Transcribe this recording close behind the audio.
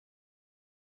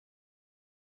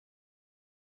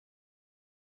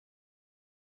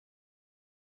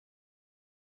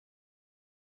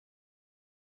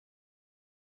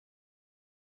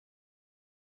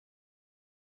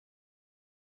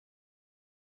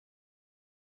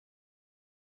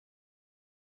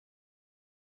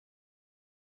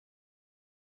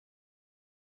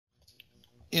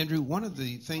Andrew, one of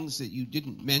the things that you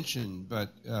didn't mention, but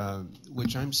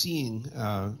which I'm seeing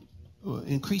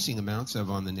increasing amounts of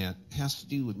on the net, has to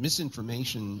do with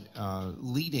misinformation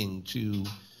leading to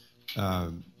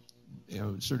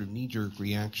sort of knee-jerk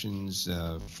reactions,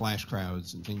 flash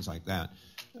crowds, and things like that.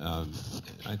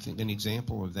 I think an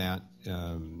example of that,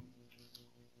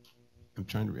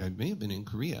 I may have been in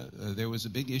Korea. There was a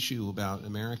big issue about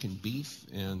American beef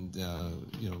and the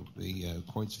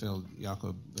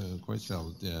Jakob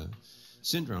Creutzfeldt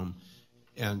syndrome,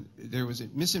 and there was a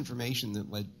misinformation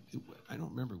that led. I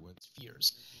don't remember what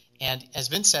fears. And as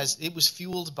Vince says, it was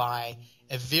fueled by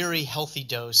a very healthy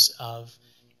dose of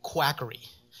quackery,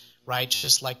 right?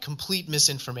 Just like complete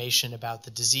misinformation about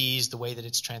the disease, the way that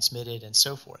it's transmitted, and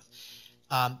so forth.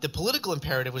 The political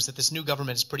imperative was that this new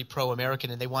government is pretty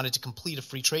pro-American, and they wanted to complete a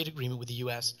free trade agreement with the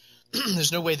U.S.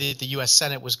 There's no way that the U.S.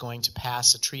 Senate was going to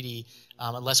pass a treaty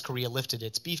unless Korea lifted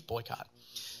its beef boycott.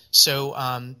 So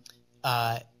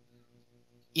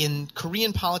in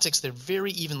Korean politics, they're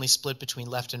very evenly split between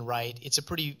left and right. It's a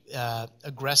pretty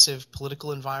aggressive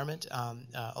political environment,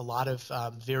 a lot of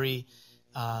very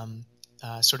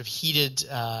sort of heated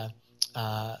I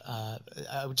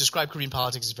would describe Korean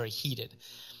politics as very heated.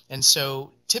 And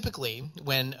so typically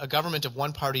when a government of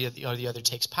one party or the other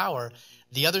takes power,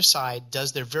 the other side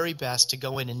does their very best to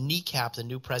go in and kneecap the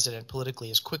new president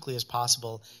politically as quickly as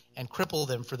possible and cripple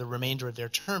them for the remainder of their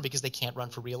term because they can't run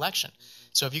for re-election.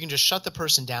 So if you can just shut the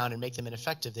person down and make them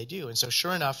ineffective, they do. And so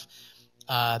sure enough,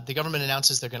 the government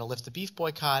announces they're going to lift the beef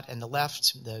boycott, and the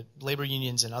left, the labor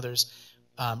unions and others,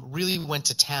 really went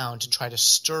to town to try to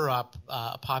stir up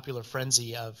a popular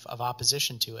frenzy of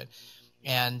opposition to it.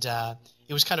 And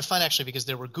it was kind of fun, actually, because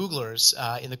there were Googlers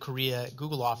in the Korea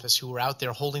Google office who were out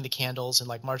there holding the candles and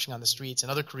like marching on the streets,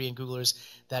 and other Korean Googlers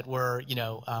that were,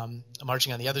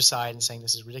 marching on the other side and saying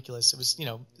this is ridiculous. It was,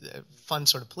 a fun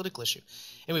sort of political issue.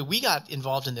 Anyway, we got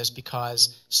involved in this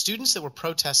because students that were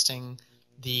protesting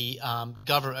the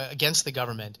against the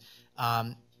government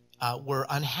were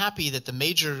unhappy that the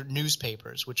major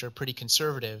newspapers, which are pretty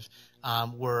conservative,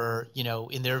 were,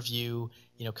 in their view,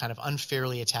 kind of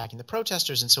unfairly attacking the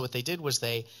protesters. And so what they did was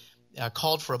they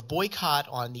called for a boycott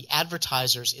on the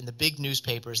advertisers in the big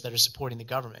newspapers that are supporting the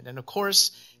government. And of course,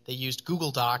 they used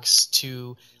Google Docs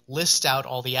to list out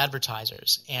all the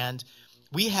advertisers. And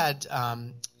we had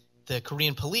the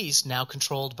Korean police, now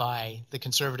controlled by the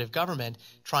conservative government,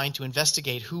 trying to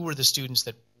investigate who were the students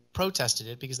that protested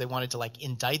it, because they wanted to like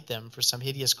indict them for some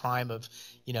hideous crime of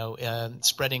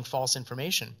spreading false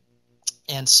information,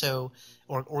 and so,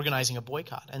 or organizing a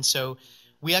boycott. And so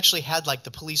we actually had like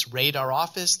the police raid our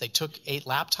office. They took 8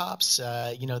 laptops.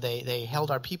 They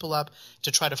held our people up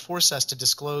to try to force us to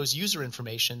disclose user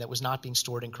information that was not being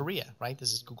stored in Korea, right?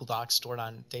 This is Google Docs stored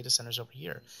on data centers over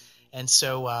here. And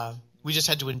so we just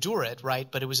had to endure it, right?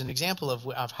 But it was an example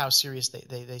of how serious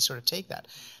they sort of take that.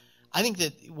 I think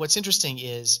that what's interesting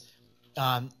is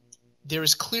there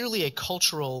is clearly a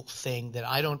cultural thing that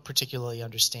I don't particularly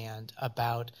understand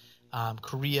about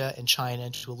Korea and China,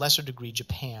 and to a lesser degree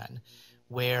Japan,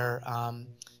 where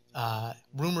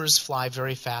rumors fly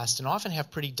very fast and often have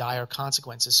pretty dire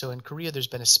consequences. So in Korea, there's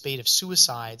been a spate of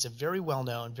suicides of very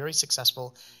well-known, very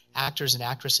successful actors and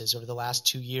actresses over the last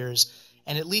 2 years.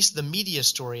 And at least the media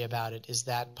story about it is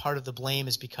that part of the blame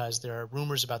is because there are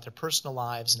rumors about their personal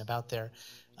lives and about their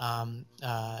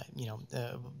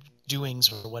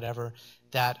doings or whatever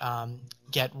that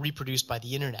get reproduced by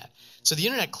the internet. So the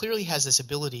internet clearly has this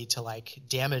ability to like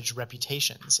damage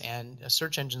reputations, and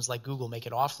search engines like Google make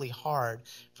it awfully hard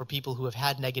for people who have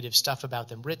had negative stuff about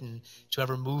them written to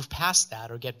ever move past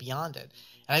that or get beyond it.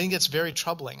 And I think that's very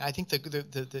troubling. I think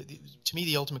to me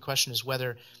the ultimate question is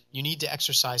whether you need to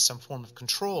exercise some form of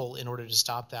control in order to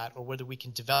stop that, or whether we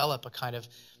can develop a kind of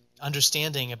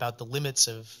understanding about the limits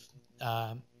of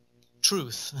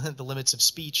truth, the limits of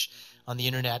speech on the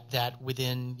internet, that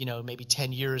within maybe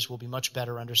 10 years will be much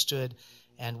better understood,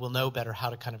 and we'll know better how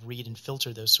to kind of read and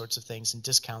filter those sorts of things and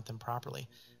discount them properly.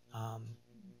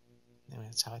 Anyway,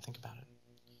 that's how I think about it.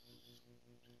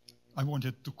 I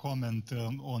wanted to comment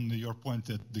on your point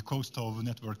that the cost of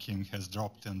networking has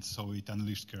dropped, and so it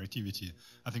unleashed creativity.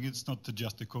 I think it's not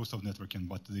just the cost of networking,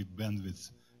 but the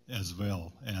bandwidth as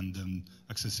well, and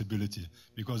accessibility.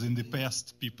 Because in the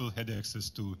past, people had access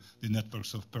to the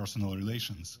networks of personal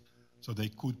relations, so they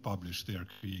could publish their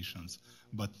creations.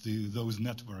 But those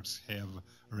networks have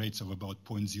rates of about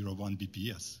 0.01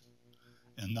 BPS.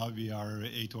 And now we are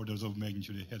 8 orders of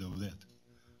magnitude ahead of that.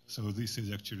 So this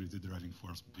is actually the driving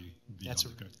force beyond the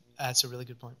code. That's a really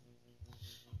good point.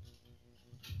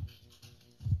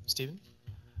 Stephen?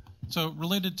 So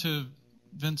related to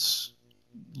Vince's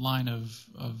line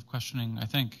of questioning, I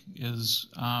think, is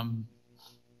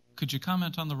could you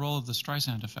comment on the role of the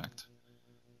Streisand effect?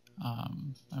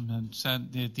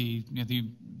 Said the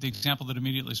example that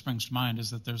immediately springs to mind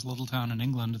is that there's a little town in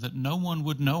England that no one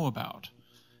would know about,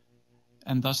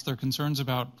 and thus their concerns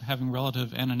about having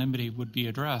relative anonymity would be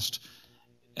addressed,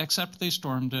 except they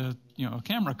stormed a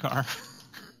camera car.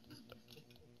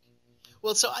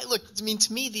 Well, so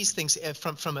to me, these things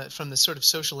from the sort of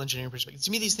social engineering perspective,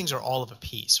 to me, these things are all of a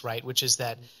piece, right? Which is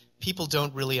that people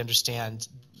don't really understand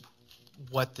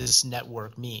what this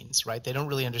network means, right? They don't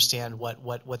really understand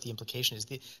what the implication is.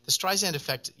 The Streisand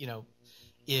effect,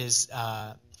 is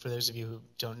for those of you who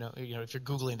don't know, if you're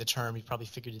Googling the term, you've probably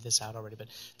figured this out already. But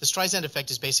the Streisand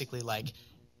effect is basically like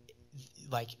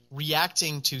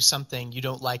reacting to something you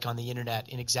don't like on the internet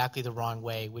in exactly the wrong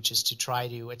way, which is to try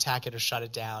to attack it or shut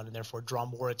it down, and therefore draw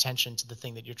more attention to the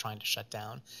thing that you're trying to shut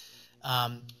down.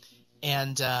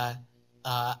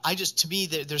 To me,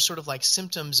 there's sort of like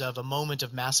symptoms of a moment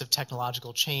of massive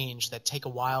technological change that take a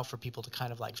while for people to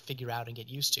kind of like figure out and get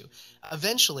used to.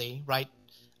 Eventually, right,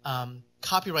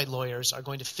 copyright lawyers are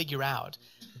going to figure out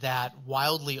that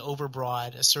wildly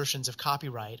overbroad assertions of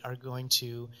copyright are going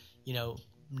to,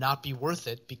 not be worth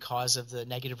it because of the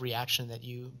negative reaction that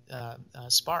you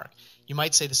spark. You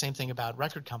might say the same thing about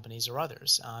record companies or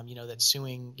others, that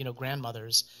suing,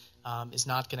 grandmothers is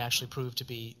not going to actually prove to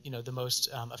be, the most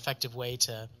effective way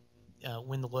to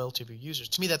win the loyalty of your users.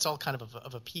 To me, that's all kind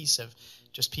of a piece of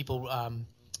just people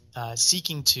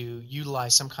seeking to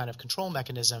utilize some kind of control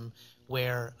mechanism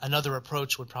where another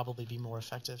approach would probably be more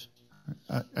effective.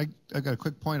 I got a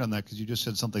quick point on that because you just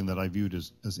said something that I viewed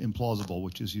as implausible,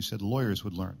 which is you said lawyers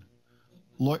would learn.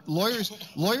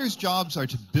 Lawyers' jobs are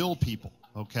to bill people,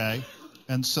 okay?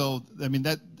 And so, I mean,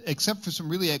 that except for some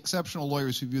really exceptional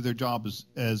lawyers who view their job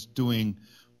as doing,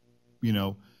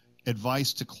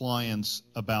 advice to clients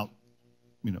about,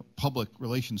 public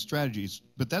relations strategies,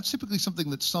 but that's typically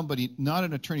something that somebody, not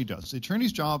an attorney, does. The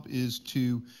attorney's job is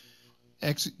to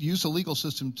use the legal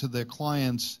system to their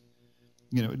clients,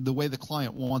 the way the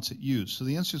client wants it used. So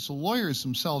the answer is the lawyers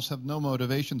themselves have no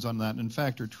motivations on that. In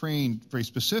fact, are trained very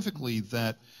specifically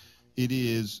that it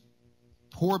is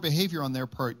poor behavior on their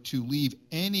part to leave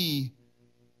any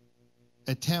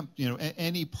attempt,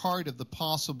 any part of the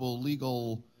possible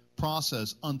legal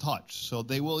process untouched. So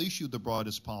they will issue the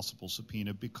broadest possible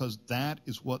subpoena because that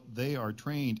is what they are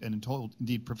trained and told.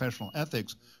 Indeed, professional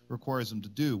ethics requires them to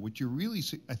do. What you really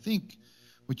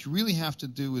have to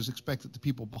do is expect that the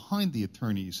people behind the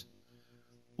attorneys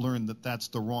learn that that's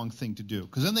the wrong thing to do,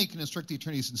 because then they can instruct the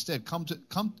attorneys instead,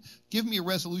 give me a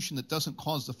resolution that doesn't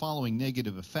cause the following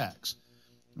negative effects.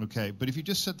 Okay, but if you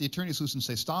just set the attorneys loose and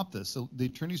say stop this, so the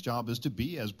attorney's job is to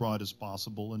be as broad as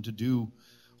possible and to do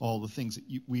all the things that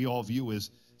we all view as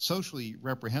socially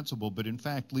reprehensible, but in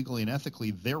fact legally and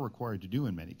ethically they're required to do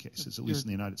in many cases, at least in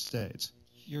the United States.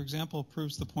 Your example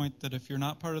proves the point that if you're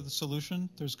not part of the solution,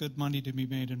 there's good money to be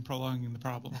made in prolonging the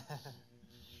problem.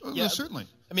 Yeah, certainly.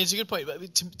 I mean, it's a good point.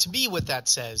 But to me, what that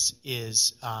says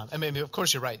is, of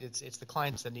course, you're right. It's the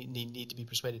clients that need to be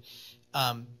persuaded.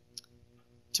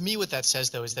 To me, what that says,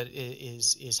 though, is that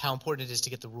is how important it is to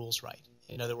get the rules right.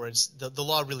 In other words, the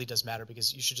law really does matter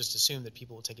because you should just assume that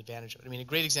people will take advantage of it. I mean, a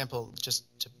great example, just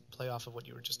to play off of what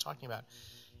you were just talking about,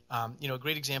 a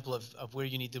great example of where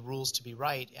you need the rules to be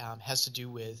right has to do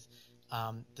with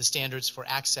the standards for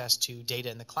access to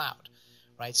data in the cloud,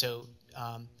 right? So,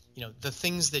 the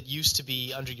things that used to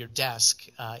be under your desk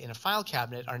in a file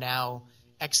cabinet are now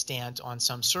extant on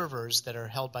some servers that are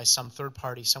held by some third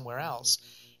party somewhere else.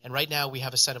 And right now we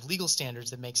have a set of legal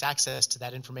standards that makes access to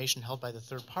that information held by the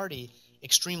third party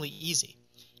extremely easy.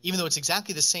 Even though it's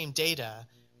exactly the same data,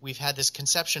 we've had this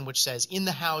conception which says in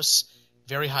the house,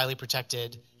 very highly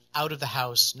protected, out of the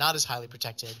house, not as highly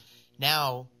protected.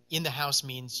 Now, in the house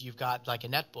means you've got like a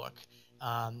netbook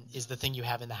is the thing you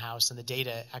have in the house, and the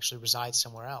data actually resides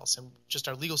somewhere else. And just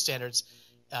our legal standards,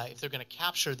 if they're going to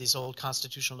capture these old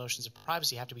constitutional notions of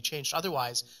privacy, have to be changed.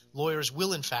 Otherwise, lawyers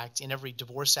will, in fact, in every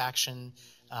divorce action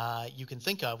you can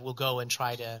think of, will go and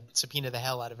try to subpoena the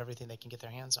hell out of everything they can get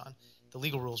their hands on. The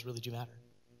legal rules really do matter.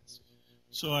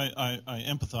 So I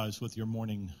empathize with your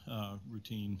morning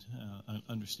routine. I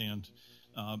understand.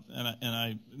 And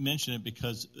I mention it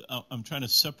because I'm trying to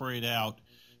separate out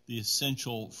the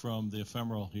essential from the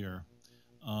ephemeral here.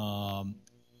 How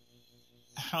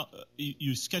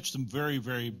you sketch some very,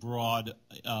 very broad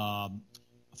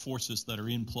forces that are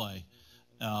in play.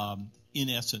 In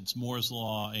essence, Moore's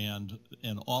law and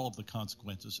all of the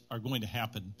consequences are going to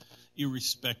happen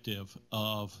irrespective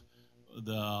of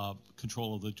the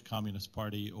control of the Communist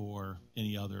Party or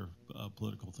any other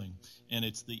political thing. And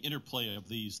it's the interplay of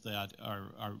these that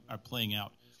are playing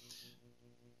out.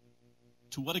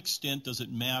 To what extent does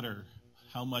it matter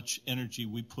how much energy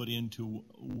we put into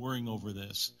worrying over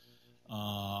this?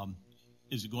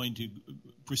 Is it going to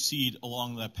proceed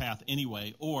along that path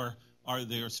anyway, or are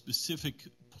there specific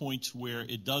points where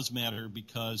it does matter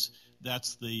because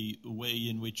that's the way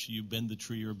in which you bend the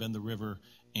tree or bend the river,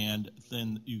 and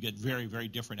then you get very, very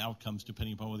different outcomes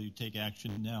depending upon whether you take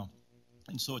action now?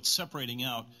 And so it's separating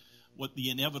out what the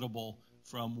inevitable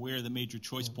from where the major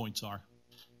choice points are.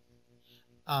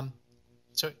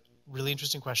 So really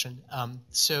interesting question.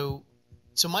 So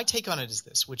my take on it is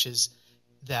this, which is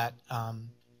that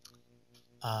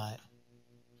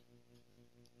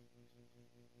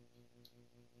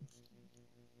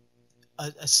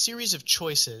a series of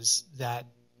choices that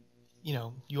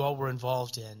you all were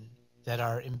involved in that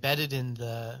are embedded in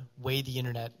the way the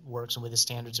internet works and way the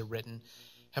standards are written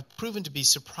have proven to be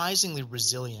surprisingly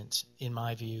resilient, in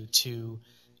my view, to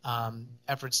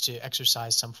efforts to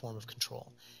exercise some form of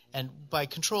control. And by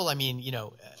control, I mean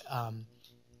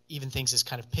even things as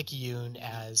kind of picayune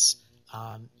as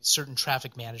certain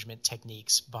traffic management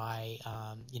techniques by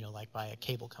like by a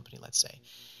cable company, let's say.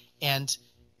 And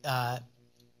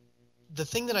the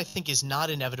thing that I think is not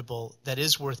inevitable that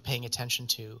is worth paying attention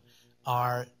to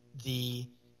are the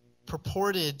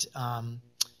purported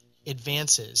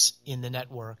advances in the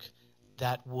network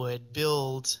that would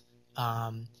build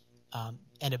an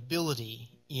ability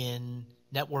in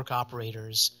network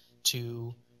operators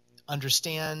to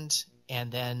understand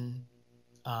and then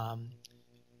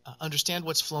understand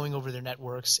what's flowing over their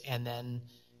networks and then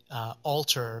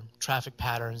alter traffic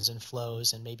patterns and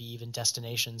flows and maybe even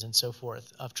destinations and so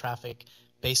forth of traffic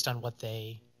based on what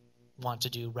they want to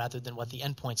do rather than what the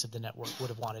endpoints of the network would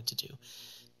have wanted to do.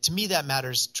 To me, that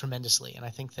matters tremendously, and I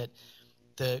think that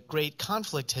the great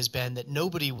conflict has been that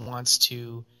nobody wants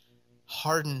to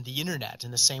harden the internet in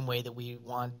the same way that we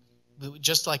want,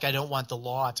 just like I don't want the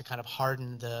law to kind of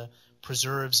harden the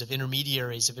preserves of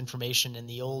intermediaries of information in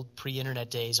the old pre-internet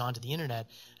days onto the internet.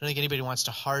 I don't think anybody wants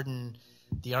to harden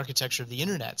the architecture of the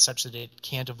internet such that it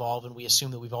can't evolve and we assume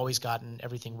that we've always gotten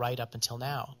everything right up until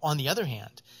now. On the other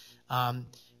hand,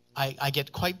 I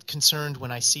get quite concerned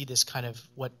when I see this kind of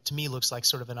what to me looks like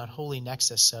sort of an unholy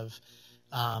nexus of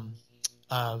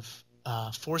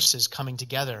forces coming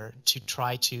together to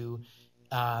try to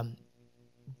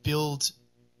build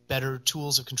better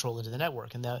tools of control into the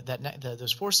network. And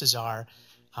those forces are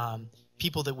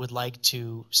people that would like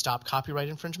to stop copyright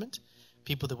infringement,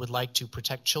 people that would like to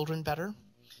protect children better,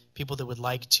 people that would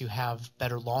like to have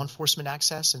better law enforcement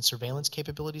access and surveillance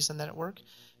capabilities on the network,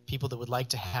 people that would like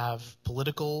to have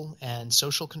political and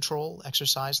social control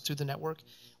exercised through the network.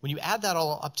 When you add that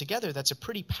all up together, that's a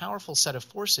pretty powerful set of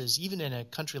forces, even in a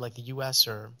country like the US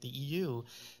or the EU,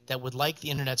 that would like the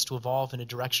internets to evolve in a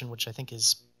direction which I think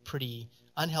is pretty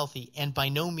unhealthy. And by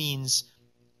no means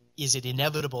is it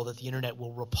inevitable that the internet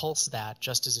will repulse that,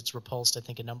 just as it's repulsed, I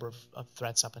think, a number of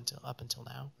threats up until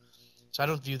now. So I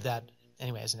don't view that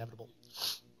anyway as inevitable.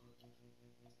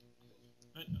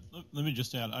 Let me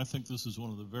just add, I think this is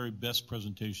one of the very best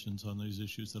presentations on these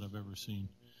issues that I've ever seen.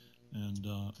 And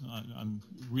I'm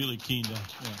really keen to. Yeah.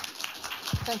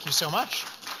 Thank you so much.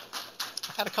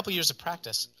 I've had a couple years of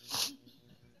practice.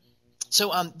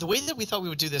 So the way that we thought we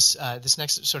would do this this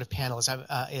next sort of panel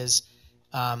is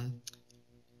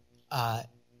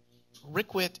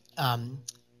Rick Whitt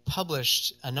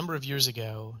published a number of years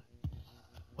ago,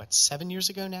 7 years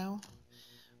ago now?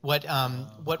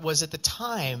 What was at the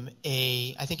time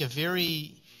I think a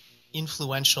very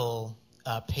influential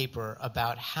paper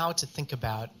about how to think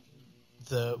about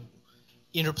the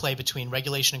interplay between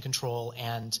regulation and control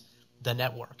and the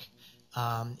network.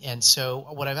 And so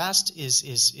what I've asked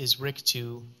is Rick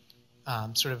to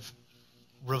sort of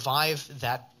revive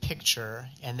that picture,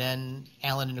 and then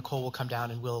Alan and Nicole will come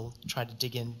down and we'll try to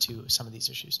dig into some of these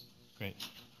issues. Great.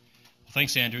 Well,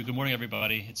 thanks, Andrew. Good morning,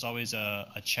 everybody. It's always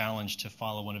a challenge to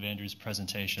follow one of Andrew's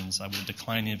presentations. I would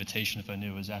decline the invitation if I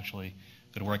knew it was actually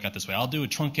going to work out this way. I'll do a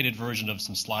truncated version of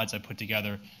some slides I put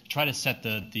together, try to set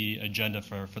the agenda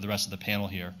for the rest of the panel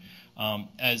here.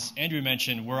 As Andrew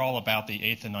mentioned, we're all about the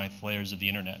 8th and 9th layers of the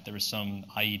internet. There was some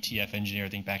IETF engineer, I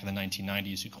think back in the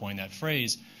 1990s, who coined that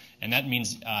phrase, and that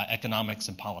means economics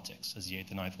and politics as the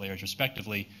 8th and 9th layers,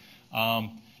 respectively.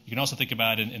 You can also think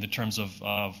about it in the terms of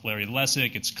Larry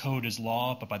Lessig. It's code is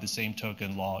law, but by the same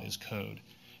token, law is code.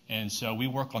 And so we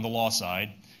work on the law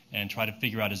side and try to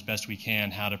figure out as best we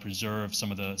can how to preserve some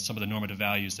of the normative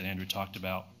values that Andrew talked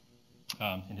about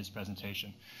in his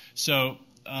presentation. So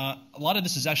a lot of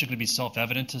this is actually going to be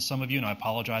self-evident to some of you, and I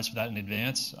apologize for that in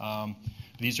advance.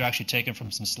 These are actually taken from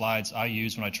some slides I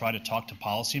use when I try to talk to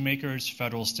policymakers,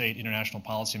 federal, state, international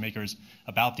policymakers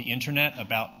about the internet,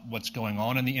 about what's going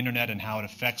on in the internet and how it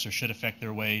affects or should affect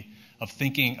their way of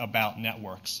thinking about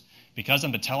networks. Because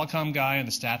I'm the telecom guy and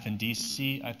the staff in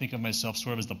DC, I think of myself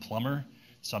sort of as the plumber.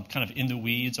 So I'm kind of in the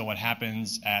weeds on what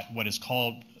happens at what is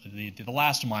called the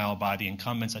last mile by the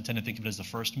incumbents. I tend to think of it as the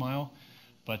first mile.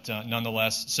 But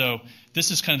nonetheless, so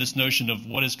this is kind of this notion of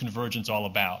what is convergence all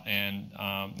about. And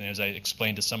as I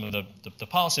explained to some of the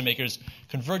policymakers,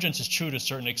 convergence is true to a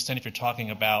certain extent if you're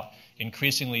talking about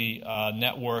increasingly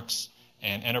networks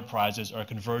and enterprises are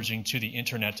converging to the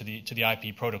internet, to the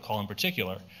IP protocol in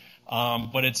particular.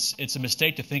 But it's a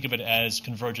mistake to think of it as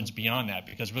convergence beyond that,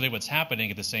 because really what's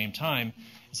happening at the same time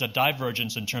is a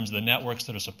divergence in terms of the networks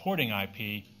that are supporting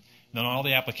IP, and then all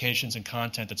the applications and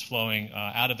content that's flowing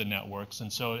out of the networks.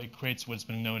 And so it creates what's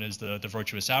been known as the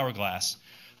virtuous hourglass.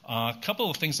 A couple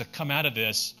of things that come out of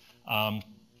this,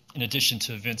 in addition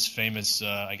to Vince's famous,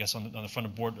 I guess on the front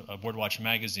of Boardwatch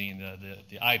magazine,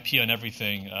 the IP on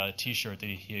everything T-shirt that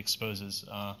he exposes,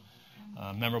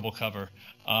 memorable cover.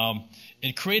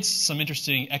 It creates some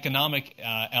interesting economic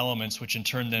elements, which in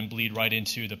turn then bleed right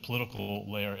into the political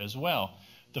layer as well.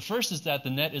 The first is that the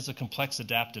net is a complex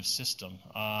adaptive system,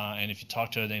 and if you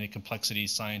talk to any complexity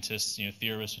scientists,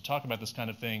 theorists who talk about this kind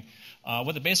of thing,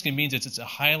 what it basically means is it's a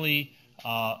highly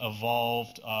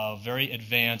evolved, very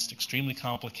advanced, extremely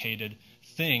complicated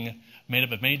thing made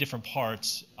up of many different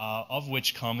parts, of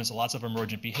which comes lots of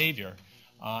emergent behavior.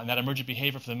 And that emergent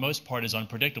behavior, for the most part, is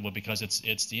unpredictable because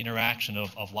it's the interaction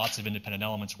of lots of independent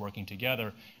elements working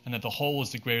together, and that the whole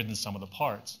is the greater than the sum of the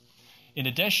parts. In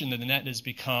addition, the net has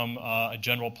become a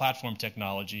general platform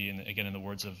technology, and again, in the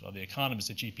words of the economist,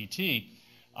 a GPT,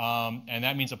 and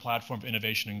that means a platform for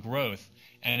innovation and growth.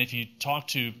 And if you talk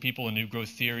to people in New Growth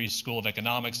Theory School of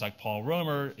Economics like Paul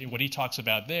Romer, what he talks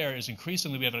about there is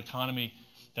increasingly we have an economy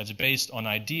that's based on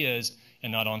ideas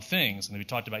and not on things. And we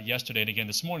talked about yesterday and again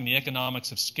this morning the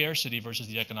economics of scarcity versus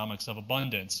the economics of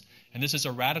abundance. And this is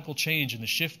a radical change in the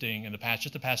shifting in the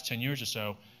past 10 years or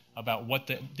so about what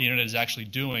the internet is actually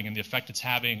doing and the effect it's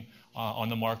having on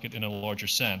the market in a larger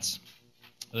sense.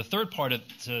 The third part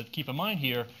to keep in mind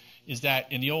here is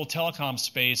that in the old telecom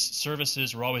space,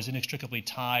 services were always inextricably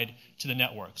tied to the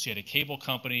networks. You had a cable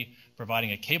company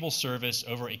providing a cable service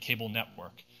over a cable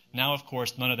network. Now, of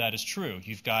course, none of that is true.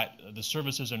 You've got the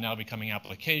services are now becoming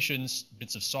applications,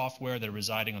 bits of software that are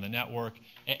residing on the network,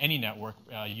 any network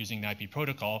using the IP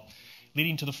protocol,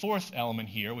 leading to the fourth element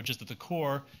here, which is that the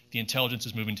core, the intelligence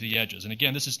is moving to the edges. And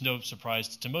again, this is no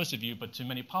surprise to most of you, but to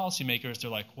many policymakers,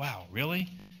 they're like, wow, really?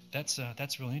 That's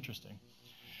really interesting.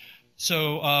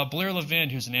 So Blair Levin,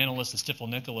 who's an analyst at Stifel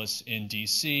Nicholas in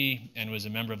D.C. and was a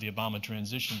member of the Obama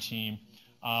transition team,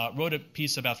 wrote a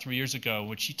piece about 3 years ago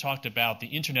which he talked about the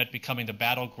internet becoming the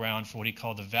battleground for what he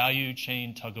called the value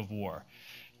chain tug of war.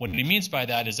 What he means by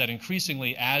that is that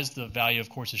increasingly as the value,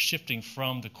 of course, is shifting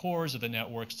from the cores of the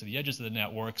networks to the edges of the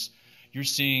networks, you're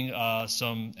seeing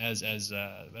some, as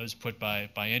was put by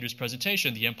Andrew's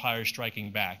presentation, the empire striking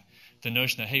back. The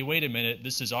notion that, hey, wait a minute,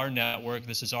 this is our network,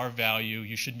 this is our value,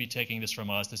 you shouldn't be taking this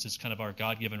from us, this is kind of our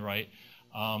God-given right.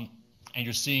 And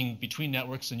you're seeing between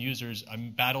networks and users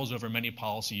battles over many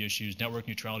policy issues. Network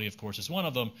neutrality, of course, is one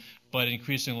of them, but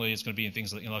increasingly it's going to be in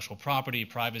things like intellectual property,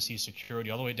 privacy,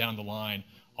 security, all the way down the line.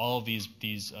 All of these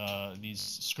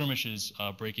skirmishes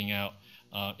breaking out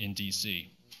in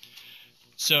D.C.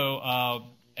 So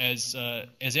as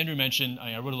Andrew mentioned,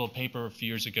 I wrote a little paper a few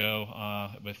years ago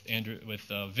with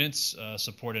Vince's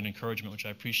support and encouragement, which I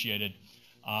appreciated,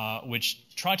 which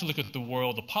tried to look at the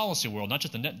world, the policy world, not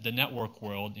just the network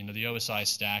world, the OSI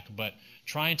stack, but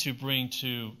trying to bring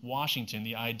to Washington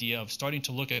the idea of starting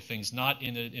to look at things not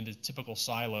in the typical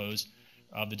silos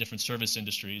of the different service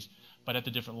industries, but at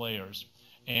the different layers.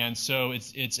 And so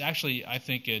it's actually, I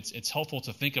think it's helpful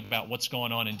to think about what's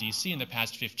going on in D.C. in the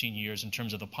past 15 years in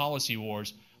terms of the policy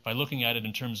wars by looking at it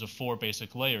in terms of four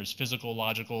basic layers: physical,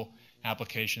 logical,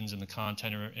 applications, and the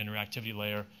content or interactivity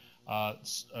layer.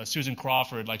 Susan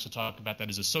Crawford likes to talk about that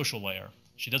as a social layer.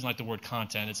 She doesn't like the word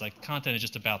content. It's like content is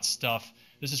just about stuff.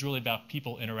 This is really about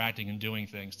people interacting and doing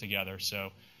things together. So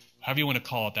however you want to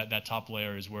call it, that top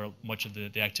layer is where much of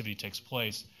the activity takes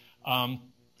place.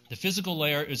 The physical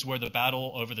layer is where the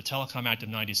battle over the Telecom Act of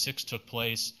 '96 took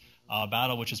place, a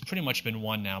battle which has pretty much been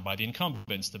won now by the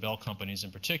incumbents, the Bell companies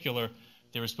in particular.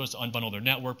 They were supposed to unbundle their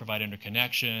network, provide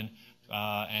interconnection,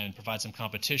 and provide some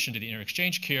competition to the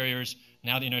inter-exchange carriers.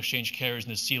 Now the inter-exchange carriers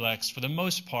and the CLECs, for the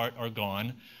most part, are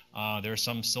gone. There are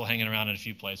some still hanging around in a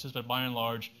few places, but by and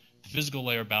large, the physical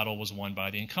layer battle was won by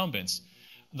the incumbents.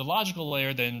 The logical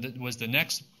layer then was the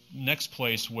next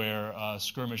place where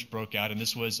skirmish broke out, and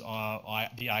this was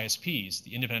the ISPs,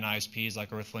 the independent ISPs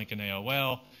like Earthlink and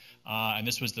AOL, and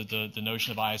this was the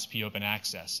notion of ISP open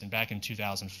access. And back in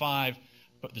 2005,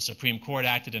 the Supreme Court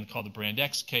acted and called the Brand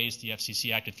X case. The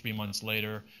FCC acted 3 months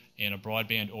later in a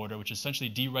broadband order, which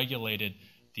essentially deregulated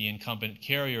the incumbent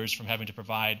carriers from having to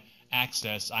provide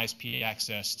access, ISP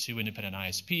access to independent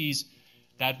ISPs.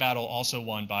 That battle also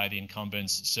won by the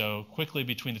incumbents. So quickly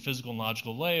between the physical and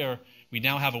logical layer, we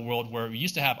now have a world where we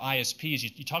used to have ISPs.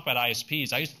 You talk about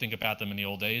ISPs. I used to think about them in the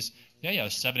old days. Yeah,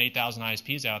 7,000, 8,000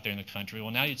 ISPs out there in the country.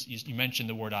 Well, now you mentioned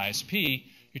the word ISP,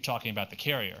 you're talking about the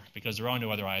carrier, because there are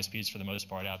no other ISPs for the most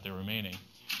part out there remaining.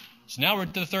 So now we're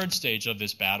at the third stage of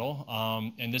this battle,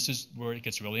 and this is where it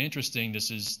gets really interesting.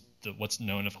 This is what's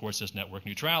known, of course, as network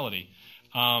neutrality.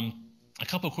 A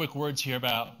couple quick words here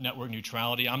about network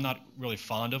neutrality. I'm not really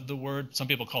fond of the word. Some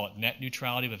people call it net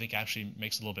neutrality, but I think it actually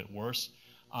makes it a little bit worse.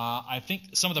 I think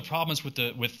some of the problems with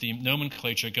the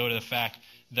nomenclature go to the fact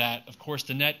that, of course,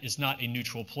 the net is not a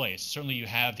neutral place. Certainly you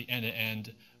have the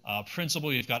end-to-end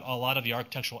principle. You've got a lot of the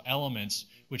architectural elements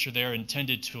which are there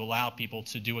intended to allow people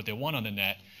to do what they want on the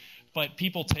net. But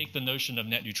people take the notion of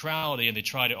net neutrality and they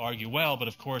try to argue, well, but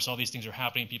of course all these things are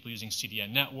happening, people using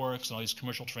CDN networks and all these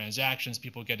commercial transactions,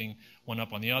 people getting one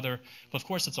up on the other. But of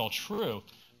course that's all true.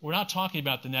 We're not talking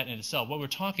about the net in itself. What we're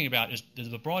talking about is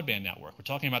the broadband network. We're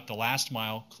talking about the last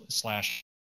mile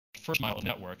 / first mile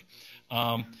network.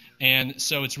 And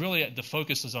so it's really the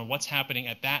focus is on what's happening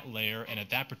at that layer and at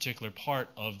that particular part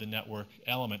of the network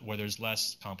element where there's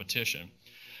less competition.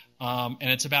 And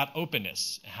it's about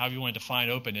openness. However you want to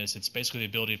define openness, it's basically the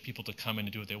ability of people to come in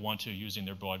and do what they want to using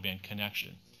their broadband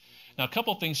connection. Now, a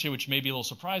couple of things here which may be a little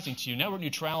surprising to you. Network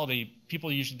neutrality, people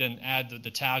usually then add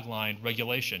the tagline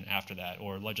regulation after that,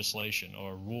 or legislation,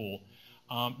 or rule.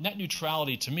 Net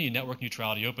neutrality, to me, network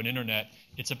neutrality, open internet,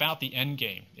 it's about the end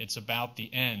game. It's about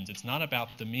the end. It's not about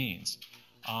the means.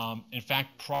 In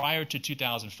fact, prior to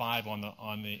 2005 on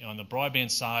the broadband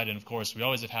side, and of course we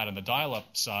always have had on the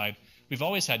dial-up side, we've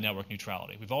always had network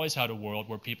neutrality. We've always had a world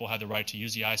where people had the right to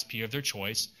use the ISP of their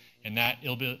choice, and that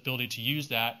ability to use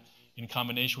that in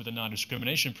combination with the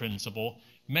non-discrimination principle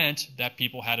meant that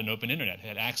people had an open internet,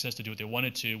 had access to do what they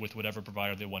wanted to with whatever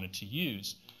provider they wanted to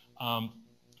use.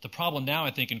 The problem now,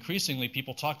 I think, increasingly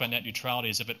people talk about net neutrality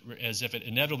as if it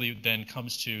inevitably then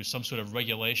comes to some sort of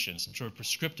regulation, some sort of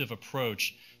prescriptive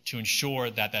approach to ensure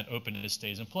that that openness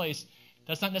stays in place.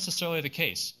 That's not necessarily the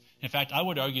case. In fact, I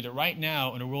would argue that right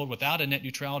now, in a world without a net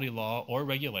neutrality law or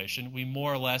regulation, we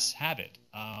more or less have it.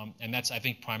 And that's, I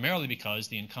think, primarily because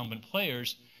the incumbent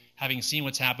players, having seen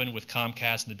what's happened with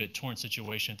Comcast and the BitTorrent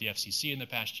situation at the FCC in the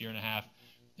past year and a half,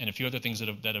 and a few other things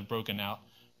that have broken out,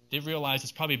 they've realized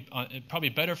it's probably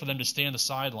better for them to stay on the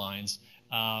sidelines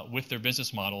with their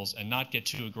business models and not get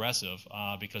too aggressive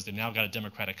because they've now got a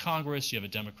Democratic Congress, you have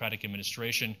a Democratic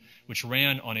administration which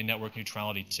ran on a network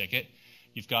neutrality ticket.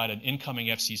 You've got an incoming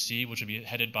FCC, which will be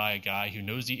headed by a guy who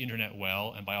knows the internet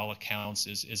well and by all accounts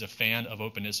is a fan of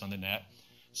openness on the net.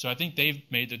 So I think they've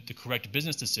made the correct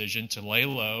business decision to lay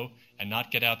low and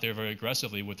not get out there very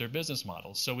aggressively with their business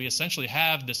models. So we essentially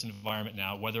have this environment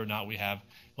now, whether or not we have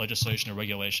legislation or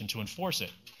regulation to enforce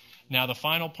it. Now, the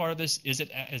final part of this, is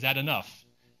that enough?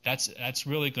 That's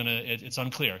really it's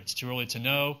unclear. It's too early to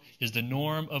know. Is the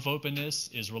norm of openness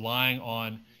is relying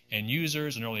on end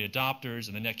users and early adopters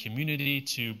and the net community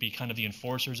to be kind of the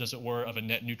enforcers, as it were, of a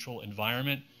net neutral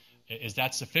environment? Is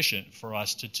that sufficient for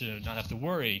us to not have to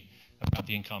worry about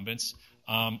the incumbents?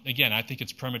 Again, I think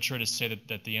it's premature to say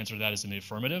that the answer to that is in the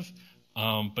affirmative,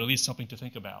 but at least something to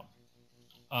think about.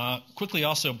 Quickly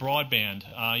also, broadband.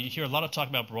 You hear a lot of talk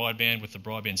about broadband with the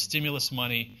broadband stimulus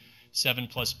money,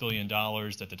 $7+ billion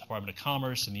that the Department of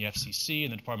Commerce and the FCC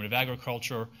and the Department of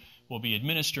Agriculture will be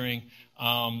administering,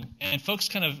 and folks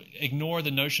kind of ignore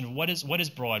the notion of what is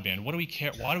broadband? What do we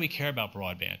care? Why do we care about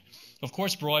broadband? Of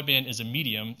course, broadband is a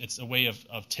medium. It's a way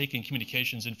of taking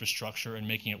communications infrastructure and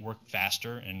making it work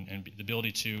faster and the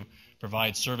ability to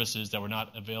provide services that were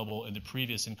not available in the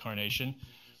previous incarnation.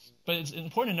 But it's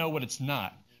important to know what it's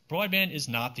not. Broadband is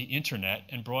not the internet,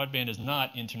 and broadband is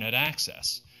not internet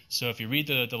access. So if you read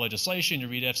the legislation, you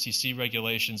read FCC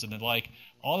regulations and the like,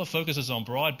 all the focus is on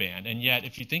broadband. And yet,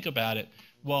 if you think about it,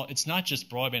 well, it's not just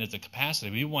broadband as the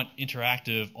capacity. We want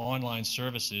interactive online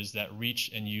services that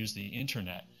reach and use the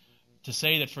internet. To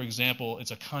say that, for example,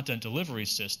 it's a content delivery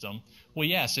system, well,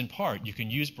 yes, in part. You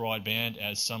can use broadband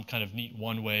as some kind of neat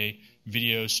one-way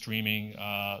video streaming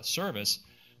service.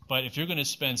 But if you're going to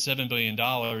spend $7 billion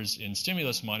in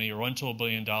stimulus money or untold $1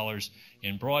 billion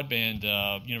in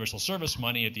broadband universal service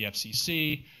money at the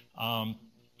FCC,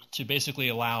 to basically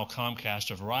allow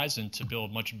Comcast or Verizon to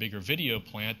build a much bigger video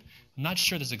plant. I'm not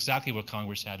sure that's exactly what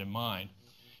Congress had in mind.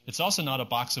 It's also not a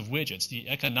box of widgets. The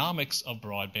economics of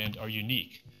broadband are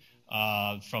unique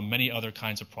from many other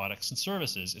kinds of products and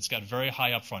services. It's got very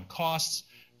high upfront costs.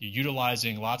 You're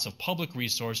utilizing lots of public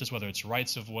resources, whether it's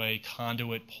rights of way,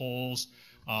 conduit, poles,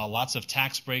 lots of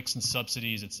tax breaks and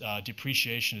subsidies, it's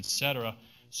depreciation, et cetera.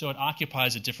 So it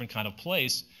occupies a different kind of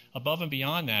place. Above and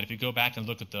beyond that, if you go back and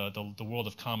look at the world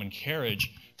of common carriage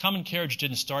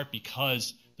didn't start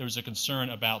because there was a concern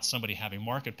about somebody having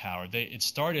market power. It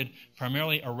started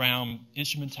primarily around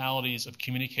instrumentalities of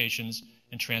communications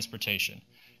and transportation.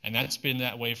 And that's been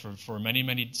that way for many,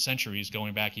 many centuries,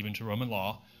 going back even to Roman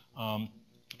law.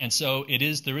 And so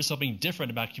there is something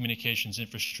different about communications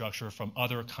infrastructure from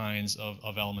other kinds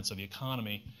of elements of the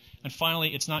economy. And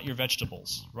finally, it's not your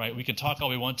vegetables, right? We can talk all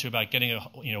we want to about getting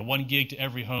 1 gig to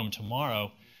every home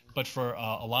tomorrow, but for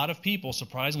a lot of people,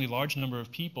 surprisingly large number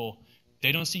of people,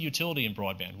 they don't see utility in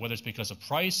broadband, whether it's because of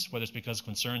price, whether it's because of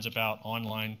concerns about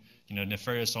online,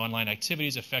 nefarious online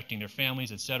activities affecting their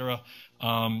families, et cetera.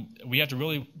 We have to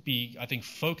really be, I think,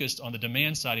 focused on the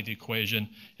demand side of the equation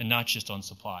and not just on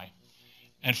supply.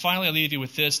 And finally, I'll leave you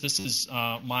with this. This is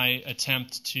my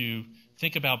attempt to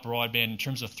think about broadband in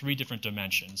terms of 3 different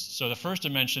dimensions. So the first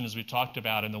dimension, as we've talked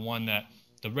about, and the one that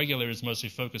the regulators mostly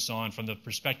focus on from the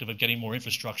perspective of getting more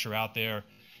infrastructure out there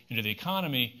into the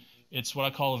economy, it's what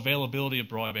I call availability of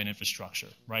broadband infrastructure,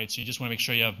 right? So you just want to make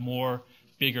sure you have more,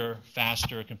 bigger,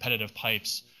 faster, competitive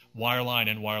pipes, wireline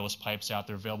and wireless pipes out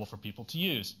there available for people to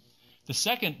use. The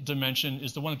second dimension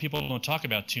is the one that people don't talk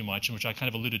about too much, and which I kind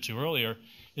of alluded to earlier.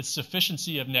 It's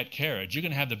sufficiency of net carriage. You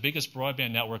can have the biggest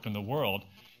broadband network in the world,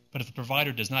 but if the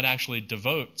provider does not actually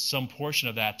devote some portion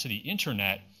of that to the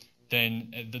internet,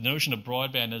 then the notion of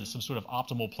broadband as some sort of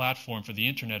optimal platform for the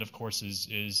internet, of course,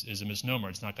 is a misnomer.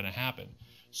 It's not going to happen.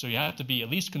 So you have to be at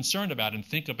least concerned about and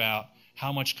think about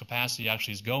how much capacity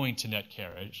actually is going to net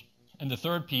carriage. And the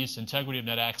third piece, integrity of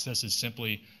net access, is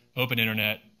simply open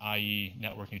internet, i.e.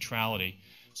 network neutrality.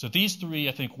 So these 3,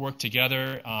 I think, work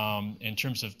together in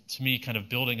terms of, to me, kind of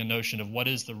building a notion of what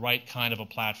is the right kind of a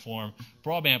platform,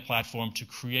 broadband platform, to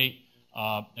create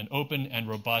an open and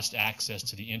robust access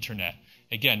to the internet.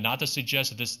 Again, not to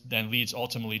suggest that this then leads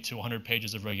ultimately to 100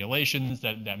 pages of regulations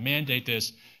that mandate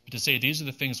this, but to say these are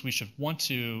the things we should want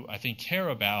to, I think, care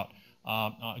about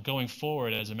going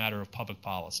forward as a matter of public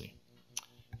policy.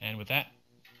 And with that,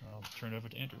 I'll turn it over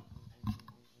to Andrew.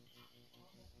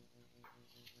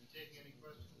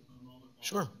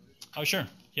 Sure. Oh, sure.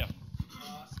 Yeah.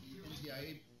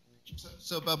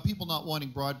 So about people not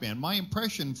wanting broadband, my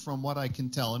impression from what I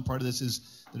can tell, and part of this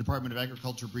is the Department of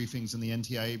Agriculture briefings and the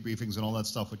NTIA briefings and all that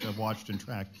stuff, which I've watched and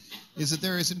tracked, is that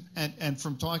there is, and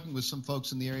from talking with some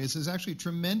folks in the areas, there's actually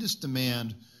tremendous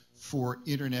demand for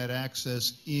internet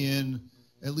access in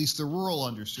at least the rural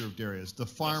underserved areas. The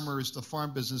farmers, the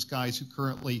farm business guys who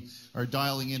currently are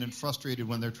dialing in and frustrated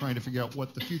when they're trying to figure out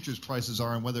what the futures prices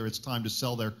are and whether it's time to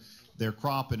sell their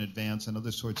crop in advance and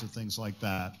other sorts of things like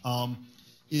that.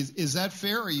 Is that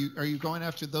fair? Are you going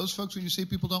after those folks when you say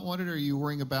people don't want it, or are you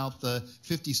worrying about the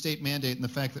 50-state mandate and the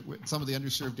fact that some of the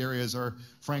underserved areas are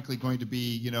frankly going to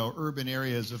be, urban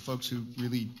areas of folks who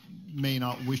really may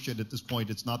not wish it at this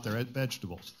point? It's not their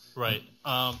vegetables. Right.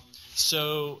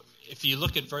 So if you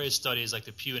look at various studies, like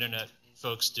the Pew Internet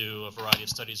folks do a variety of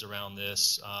studies around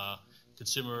this.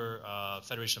 Consumer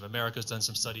Federation of America has done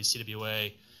some studies,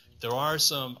 CWA. There are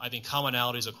some, I think,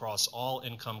 commonalities across all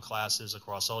income classes,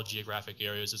 across all geographic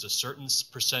areas. There's a certain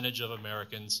percentage of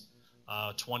Americans,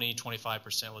 20,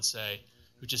 25%, let's say,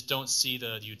 who just don't see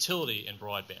the utility in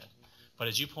broadband. But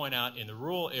as you point out, in the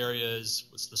rural areas,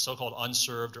 what's the so-called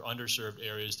unserved or underserved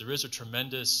areas, there is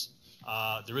tremendous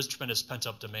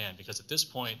pent-up demand, because at this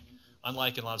point,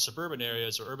 unlike in a lot of suburban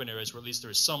areas or urban areas where at least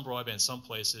there is some broadband in some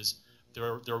places, there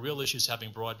are real issues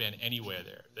having broadband anywhere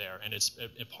there. And it's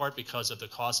in part because of the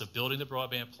cost of building the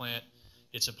broadband plant.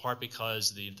 It's in part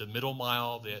because the middle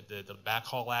mile, the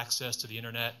backhaul access to the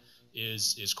internet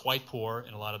is quite poor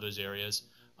in a lot of those areas.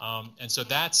 And so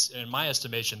that's, in my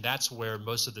estimation, that's where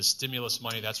most of the stimulus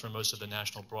money, that's where most of the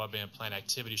national broadband plan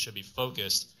activity should be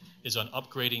focused, is on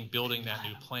upgrading, building that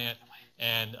new plant.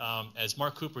 And as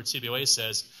Mark Cooper at CBOA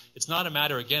says, it's not a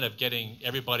matter, again, of getting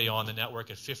everybody on the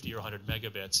network at 50 or 100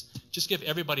 megabits. Just give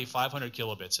everybody 500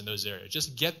 kilobits in those areas.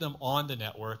 Just get them on the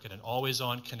network at an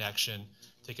always-on connection.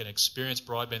 They can experience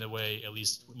broadband the way at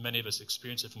least many of us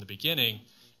experience it from the beginning.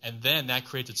 And then that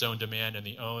creates its own demand, and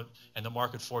the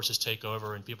market forces take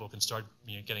over, and people can start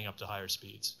getting up to higher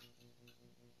speeds.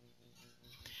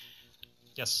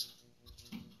 Yes?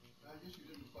 I guess you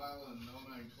didn't file on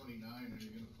 0929. Are you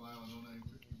going to file on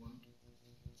 0951?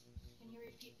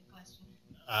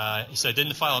 He said, I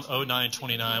didn't file an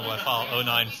 0929. Will I file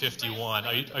 0951?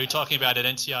 Are you talking about an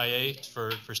NTIA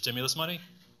for stimulus money?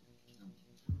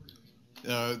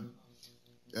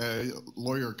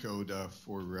 Lawyer code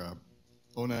for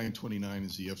 0929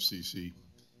 is the FCC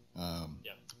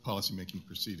policymaking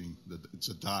proceeding. It's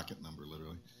a docket number,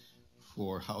 literally,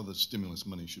 for how the stimulus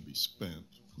money should be spent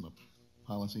from a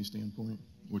policy standpoint,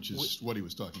 which is what he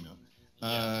was talking about.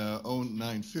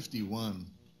 0951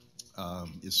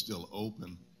 is still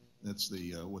open. That's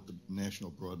the what the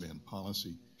National Broadband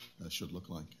Policy should look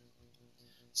like.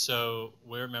 So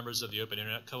we're members of the Open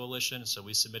Internet Coalition, so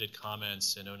we submitted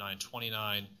comments in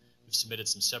 0929. We've submitted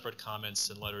some separate comments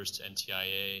and letters to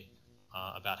NTIA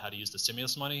about how to use the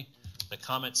stimulus money. The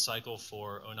comment cycle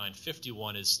for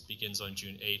 0951 begins on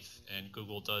June 8th, and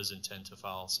Google does intend to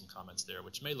file some comments there,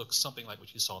 which may look something like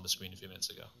what you saw on the screen a few minutes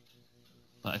ago.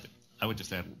 I would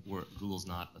just add, Google's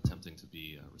not attempting to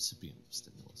be a recipient of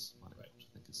stimulus money, which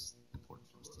I think is important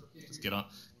for us to just get on.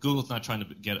 Google's not trying to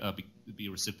be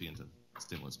a recipient of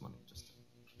stimulus money, just to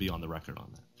be on the record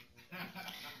on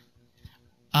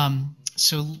that.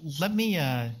 So let me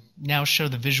now show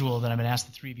the visual that I'm going to ask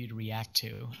the three of you to react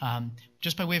to.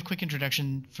 Just by way of quick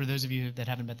introduction, for those of you that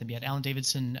haven't met them yet, Alan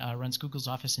Davidson runs Google's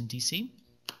office in D.C.,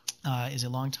 is a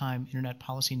longtime internet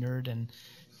policy nerd and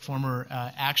former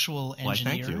actual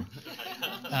engineer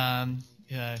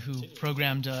who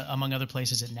programmed, among other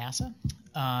places, at NASA.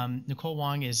 Nicole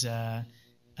Wong is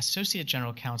Associate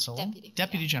General Counsel,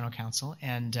 Deputy General Counsel,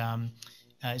 and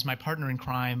is my partner in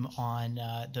crime on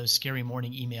those scary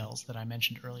morning emails that I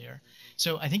mentioned earlier.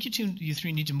 So I think you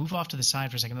three need to move off to the side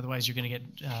for a second, otherwise you're going to get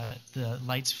the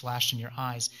lights flashed in your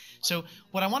eyes. So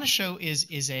what I want to show is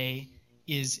a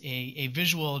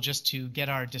visual just to get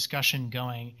our discussion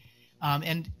going.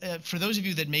 And for those of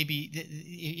you that maybe,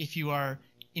 if you are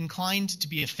inclined to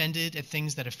be offended at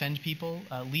things that offend people,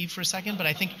 leave for a second. But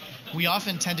I think we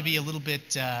often tend to be a little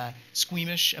bit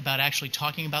squeamish about actually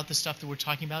talking about the stuff that we're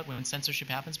talking about when censorship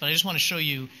happens. But I just want to show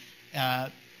you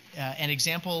an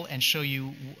example and show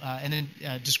you and then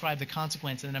describe the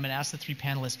consequence. And then I'm going to ask the three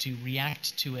panelists to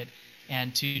react to it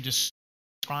and to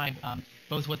describe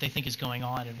both what they think is going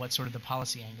on and what sort of the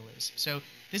policy angle is. So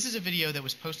this is a video that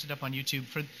was posted up on YouTube.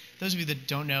 For those of you that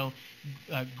don't know,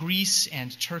 Greece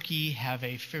and Turkey have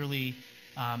a fairly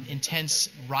intense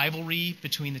rivalry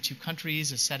between the two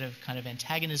countries, a set of kind of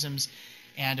antagonisms.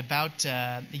 And about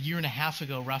a year and a half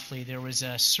ago, roughly, there was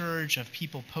a surge of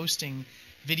people posting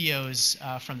videos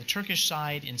from the Turkish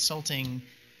side insulting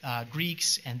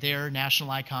Greeks and their national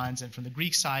icons, and from the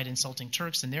Greek side insulting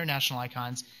Turks and their national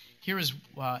icons. Here is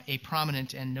a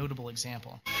prominent and notable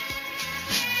example.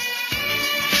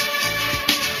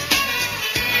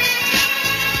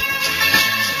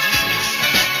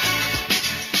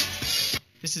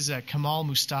 This is Kemal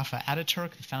Mustafa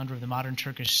Ataturk, the founder of the modern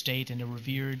Turkish state and a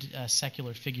revered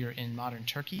secular figure in modern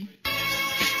Turkey.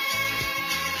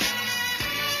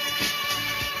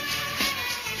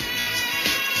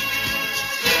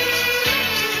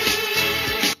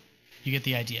 You get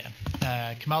the idea.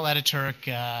 Kemal Ataturk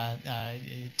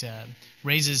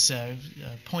raises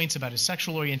points about his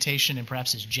sexual orientation and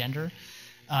perhaps his gender.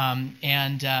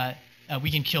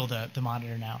 We can kill the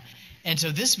monitor now. And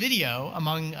so this video,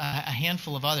 among a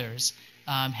handful of others,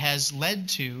 has led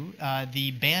to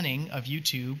the banning of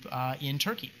YouTube in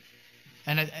Turkey.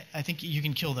 And I think you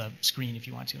can kill the screen if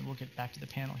you want to, and we'll get back to the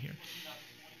panel here.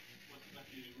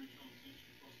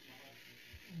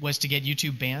 Was to get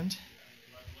YouTube banned?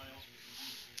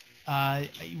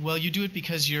 Well, you do it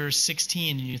because you're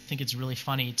 16 and you think it's really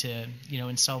funny to,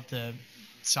 insult the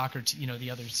soccer, the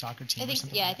other soccer team.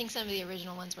 I think some of the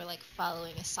original ones were like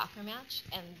following a soccer match,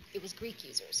 and it was Greek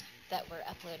users that were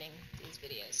uploading these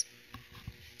videos.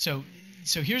 So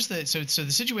here's the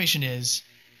situation is,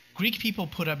 Greek people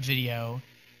put up video.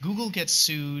 Google gets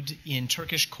sued in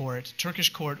Turkish court.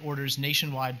 Turkish court orders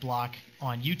nationwide block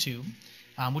on YouTube,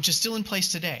 which is still in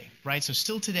place today, right? So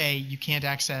still today you can't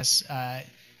access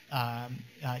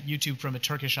YouTube from a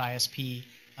Turkish ISP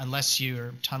unless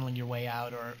you're tunneling your way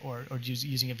out or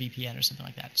using a VPN or something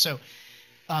like that. So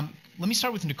let me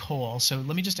start with Nicole. So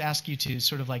let me just ask you to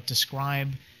sort of like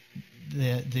describe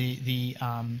the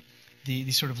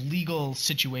sort of legal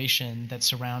situation that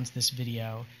surrounds this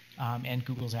video and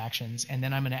Google's actions. And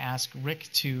then I'm going to ask Rick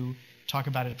to talk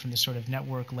about it from the sort of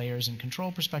network layers and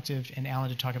control perspective, and Alan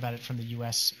to talk about it from the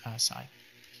U.S. Side.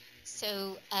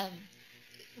 So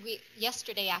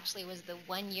yesterday actually was the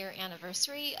 1-year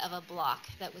anniversary of a block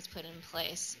that was put in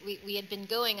place. We had been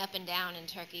going up and down in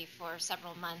Turkey for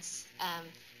several months,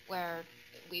 where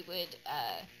we would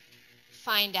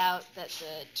find out that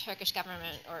the Turkish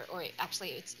government, or actually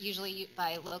it's usually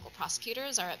by local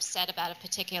prosecutors, are upset about a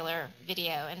particular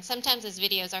video. And sometimes those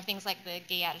videos are things like the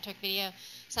Gay Ataturk video.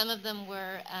 Some of them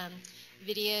were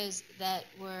videos that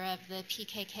were of the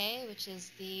PKK, which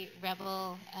is the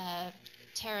rebel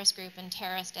terrorist group, and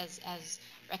terrorist as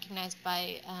recognized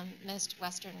by most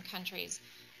Western countries.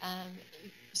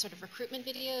 Sort of recruitment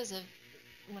videos of,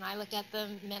 when I looked at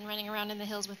them, men running around in the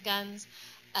hills with guns.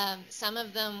 Some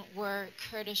of them were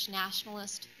Kurdish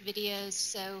nationalist videos,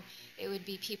 so it would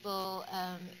be people,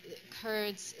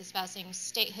 Kurds espousing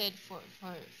statehood for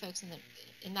folks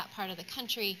in that part of the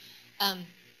country,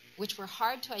 which were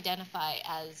hard to identify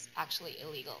as actually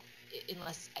illegal,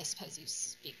 unless I suppose you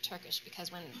speak Turkish,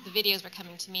 because when the videos were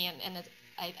coming to me, and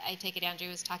I take it Andrew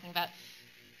was talking about,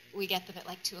 we get them at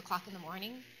like 2 o'clock in the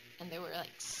morning, and there were like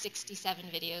 67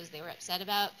 videos they were upset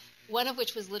about. One of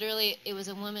which was literally, it was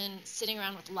a woman sitting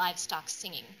around with livestock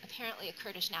singing, apparently a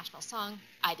Kurdish national song.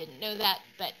 I didn't know that,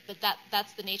 but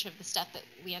that's the nature of the stuff that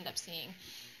we end up seeing.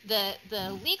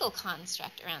 The legal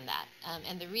construct around that,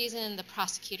 and the reason the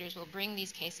prosecutors will bring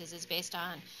these cases is based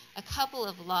on a couple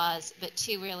of laws, but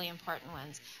 2 really important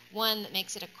ones. One that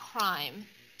makes it a crime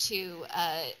to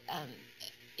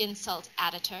insult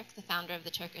Ataturk, the founder of the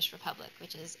Turkish Republic,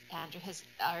 which is, Andrew has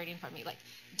already informed me, like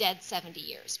dead 70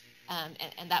 years.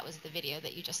 And that was the video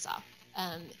that you just saw.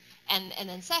 And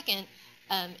then second,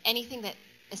 anything that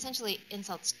essentially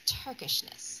insults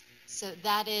Turkishness. So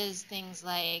that is things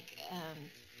like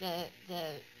the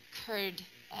Kurdish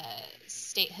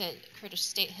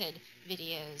statehood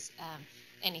videos,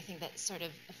 anything that sort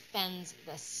of offends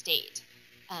the state.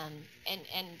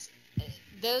 And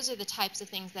those are the types of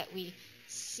things that we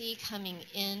see coming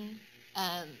in.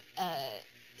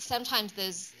 Sometimes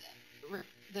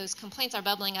those complaints are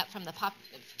bubbling up from the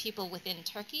people within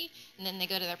Turkey, and then they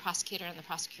go to their prosecutor, and the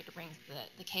prosecutor brings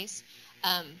the case.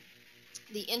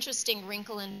 The interesting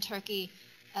wrinkle in Turkey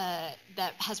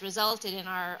that has resulted in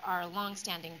our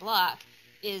long-standing block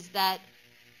is that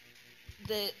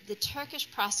the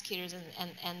Turkish prosecutors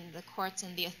and the courts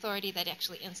and the authority that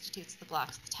actually institutes the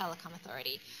blocks, the Telecom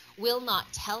Authority, will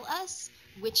not tell us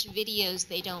which videos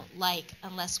they don't like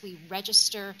unless we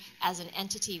register as an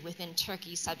entity within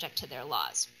Turkey subject to their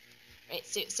laws. Right?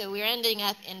 So we're ending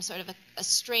up in sort of a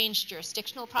strange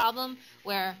jurisdictional problem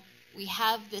where we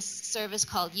have this service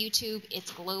called YouTube.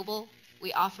 It's global.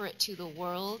 We offer it to the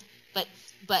world.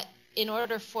 But in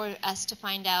order for us to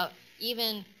find out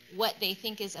even what they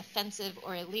think is offensive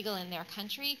or illegal in their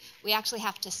country, we actually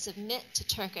have to submit to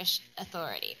Turkish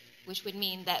authority, which would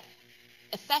mean that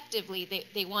effectively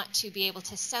they want to be able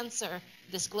to censor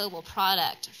this global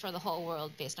product for the whole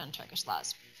world based on Turkish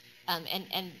laws.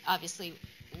 And obviously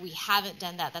we haven't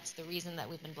done that. That's the reason that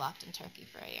we've been blocked in Turkey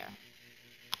for a year.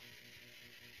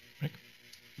 Rick?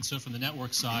 And so from the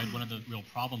network side, one of the real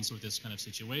problems with this kind of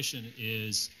situation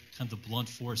is kind of the blunt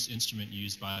force instrument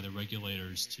used by the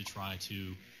regulators to try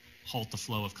to halt the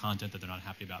flow of content that they're not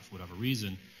happy about for whatever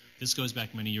reason. This goes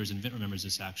back many years, and Whitt remembers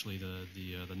this actually.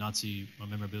 The Nazi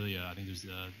memorabilia. I think there's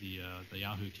the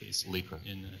Yahoo case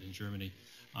in Germany,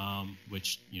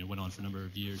 which went on for a number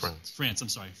of years. France. I'm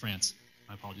sorry, France.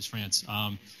 My apologies, France.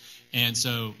 And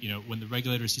so when the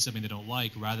regulators see something they don't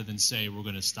like, rather than say we're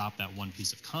going to stop that one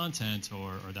piece of content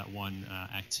or that one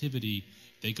activity,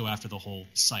 they go after the whole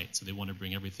site. So they want to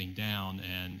bring everything down,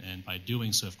 and by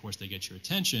doing so, of course, they get your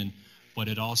attention. But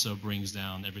it also brings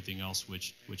down everything else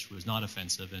which was not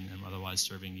offensive and otherwise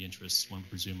serving the interests, one would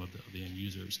presume, of the end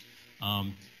users.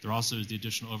 There also is the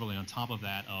additional overlay on top of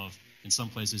that of, in some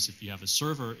places, if you have a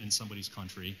server in somebody's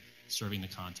country serving the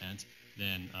content,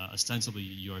 then ostensibly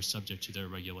you are subject to their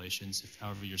regulations. If,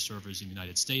 however, your server is in the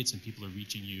United States and people are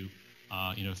reaching you,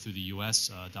 through the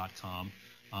US.com,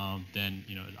 then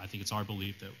I think it's our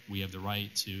belief that we have the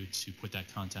right to put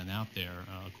that content out there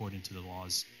according to the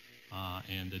laws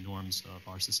and the norms of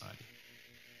our society.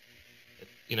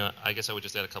 I guess I would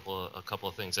just add a couple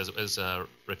of things. As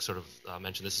Rick sort of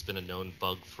mentioned, this has been a known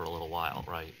bug for a little while,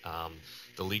 right?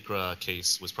 The Lycra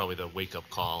case was probably the wake-up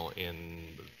call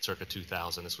in circa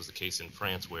 2000. This was the case in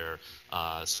France where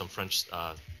some French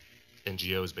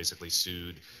NGOs basically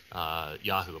sued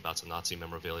Yahoo about some Nazi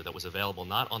memorabilia that was available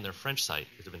not on their French site,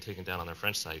 it had been taken down on their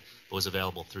French site, but was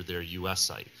available through their U.S.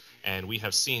 site. And we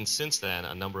have seen since then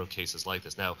a number of cases like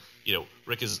this. Now,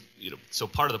 Rick is, so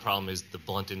part of the problem is the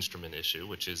blunt instrument issue,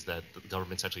 which is that the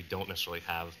governments actually don't necessarily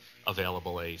have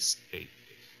available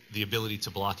the ability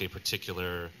to block a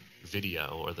particular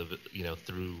video or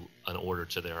through an order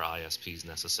to their ISPs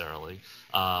necessarily.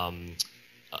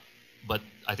 But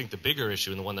I think the bigger issue,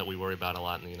 and the one that we worry about a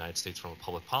lot in the United States from a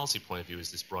public policy point of view,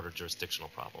 is this broader jurisdictional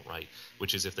problem, right?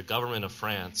 Which is if the government of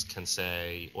France can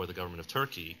say, or the government of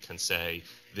Turkey can say,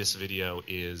 this video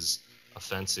is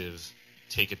offensive,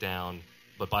 take it down,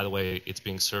 but by the way, it's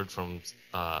being served from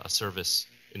a service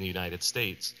in the United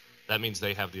States, that means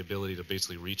they have the ability to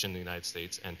basically reach in the United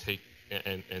States and take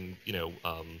and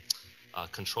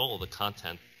control the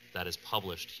content that is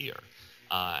published here.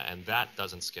 And that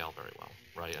doesn't scale very well,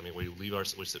 right? I mean,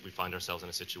 we find ourselves in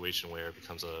a situation where it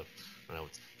becomes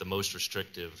the most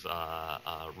restrictive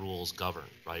rules govern,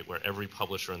 right? Where every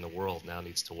publisher in the world now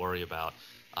needs to worry about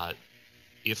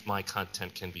if my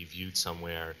content can be viewed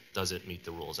somewhere, does it meet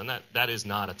the rules? And that is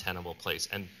not a tenable place.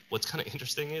 And what's kind of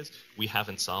interesting is we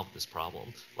haven't solved this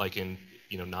problem. Like in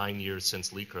 9 years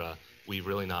since LICRA, we've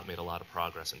really not made a lot of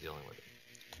progress in dealing with it.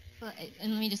 Well,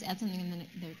 and let me just add something, and then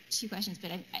there are two questions,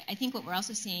 but I think what we're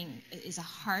also seeing is a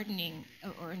hardening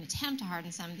or an attempt to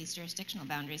harden some of these jurisdictional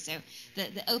boundaries. So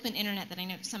the open internet that I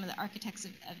know some of the architects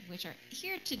of which are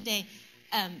here today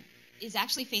is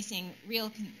actually facing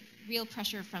real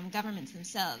pressure from governments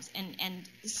themselves and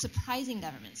surprising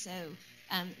governments. So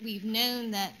we've known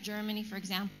that Germany, for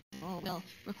example, will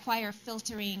require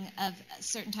filtering of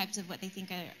certain types of what they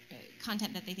think are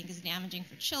content that they think is damaging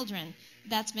for children.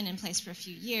 That's been in place for a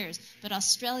few years. But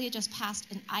Australia just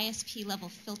passed an ISP level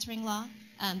filtering law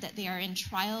that they are in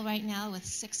trial right now with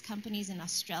 6 companies in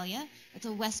Australia. It's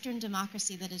a Western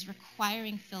democracy that is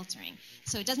requiring filtering.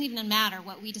 So it doesn't even matter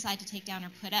what we decide to take down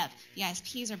or put up. The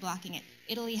ISPs are blocking it.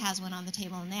 Italy has one on the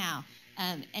table now.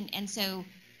 And so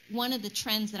one of the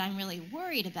trends that I'm really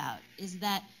worried about is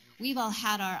that we've all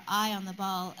had our eye on the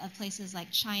ball of places like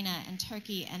China and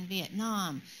Turkey and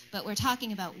Vietnam, but we're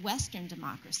talking about Western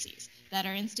democracies that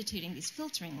are instituting these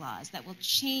filtering laws that will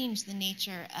change the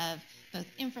nature of both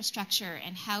infrastructure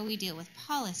and how we deal with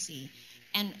policy.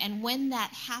 And when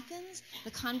that happens,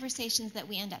 the conversations that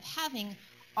we end up having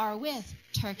are with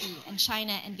Turkey and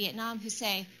China and Vietnam, who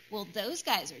say, well, those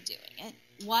guys are doing it.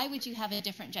 Why would you have a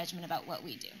different judgment about what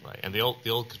we do? Right, and the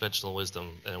old conventional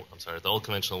wisdom. The old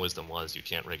conventional wisdom was you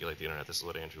can't regulate the internet. This is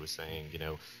what Andrew was saying.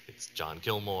 It's John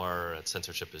Gilmore.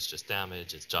 Censorship is just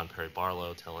damage. It's John Perry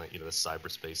Barlow telling the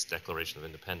cyberspace Declaration of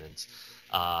Independence.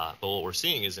 But what we're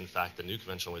seeing is, in fact, the new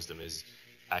conventional wisdom is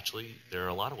actually there are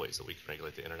a lot of ways that we can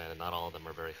regulate the internet, and not all of them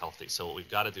are very healthy. So what we've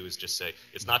got to do is just say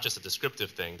it's not just a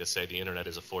descriptive thing to say the internet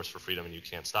is a force for freedom and you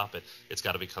can't stop it. It's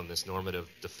got to become this normative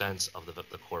defense of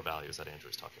the core values that Andrew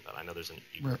was talking about. I know there's an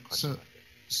eager question.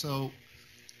 So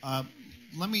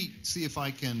let me see if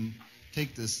I can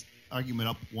take this argument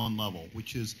up one level,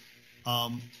 which is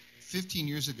 15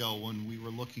 years ago when we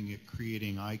were looking at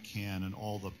creating ICANN and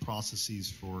all the processes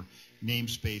for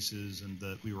namespaces, and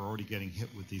that we were already getting hit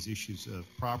with these issues of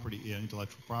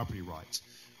intellectual property rights.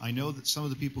 I know that some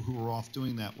of the people who were off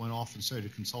doing that went off and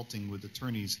started consulting with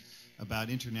attorneys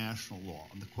about international law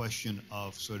and the question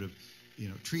of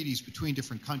treaties between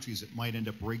different countries that might end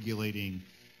up regulating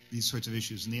these sorts of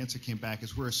issues. And the answer came back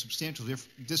as we're a substantial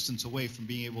distance away from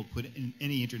being able to put in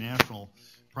any international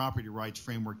property rights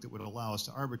framework that would allow us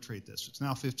to arbitrate this. It's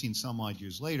now 15 some odd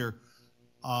years later.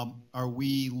 Are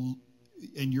we,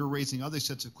 and you're raising other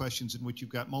sets of questions in which you've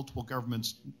got multiple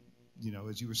governments,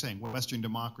 as you were saying, Western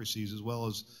democracies, as well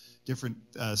as different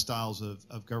styles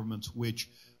of governments which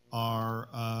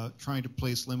are trying to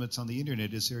place limits on the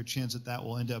internet. Is there a chance that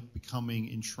will end up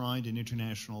becoming enshrined in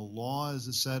international law as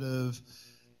a set of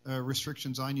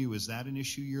restrictions on you? Is that an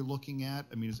issue you're looking at?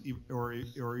 I mean,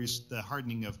 or is the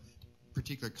hardening of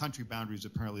particular country boundaries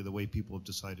apparently the way people have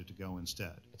decided to go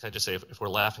instead? Can I just say, if we're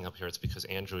laughing up here, it's because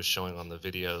Andrew is showing on the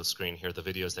video screen here the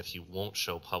videos that he won't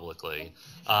show publicly,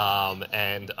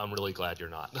 and I'm really glad you're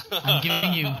not. I'm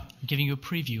giving you a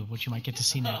preview of what you might get to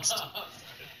see next.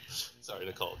 Sorry,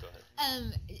 Nicole, go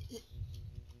ahead.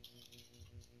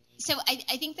 So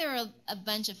I think there are a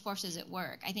bunch of forces at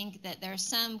work. I think that there are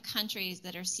some countries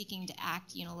that are seeking to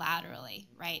act unilaterally,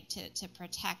 right, to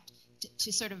protect,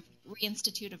 to sort of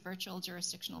reinstitute a virtual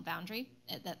jurisdictional boundary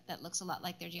that looks a lot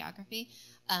like their geography.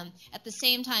 At the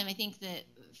same time, I think that,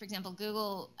 for example,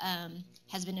 Google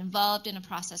has been involved in a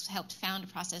process, helped found a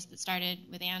process that started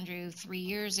with Andrew 3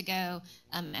 years ago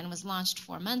and was launched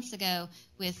 4 months ago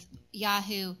with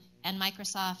Yahoo and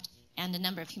Microsoft and a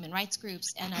number of human rights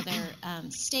groups and other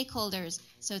stakeholders.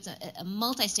 So it's a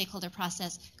multi-stakeholder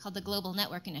process called the Global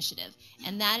Network Initiative.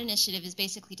 And that initiative is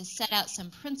basically to set out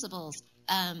some principles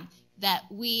that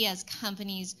we as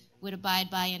companies would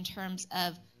abide by in terms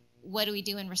of what do we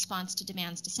do in response to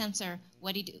demands to censor,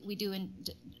 what do we do in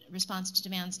response to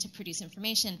demands to produce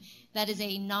information. That is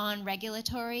a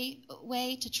non-regulatory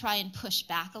way to try and push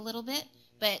back a little bit.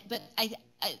 But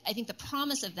I think the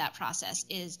promise of that process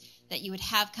is that you would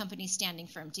have companies standing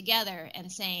firm together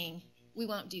and saying, we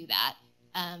won't do that.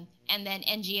 And then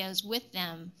NGOs with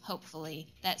them, hopefully,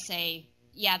 that say,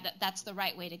 yeah, that's the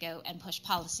right way to go, and push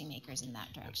policymakers in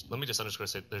that direction. Let me just underscore,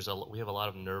 say we have a lot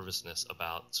of nervousness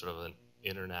about sort of an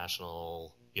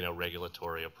international,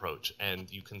 regulatory approach.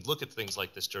 And you can look at things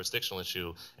like this jurisdictional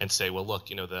issue and say, well, look,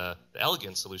 the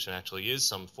elegant solution actually is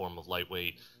some form of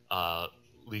lightweight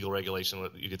legal regulation.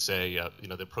 You could say,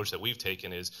 the approach that we've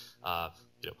taken is, a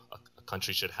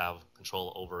country should have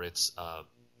control over its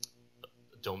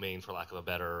domain, for lack of a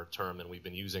better term, and we've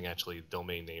been using actually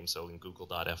domain names. So in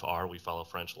google.fr we follow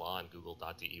French law, and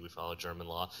google.de we follow German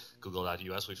law,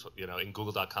 google.us in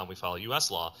google.com we follow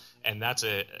US law, and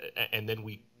and then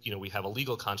we have a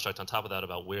legal construct on top of that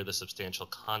about where the substantial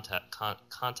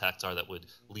contacts are that would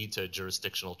lead to a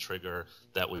jurisdictional trigger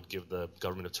that would give the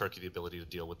government of Turkey the ability to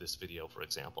deal with this video, for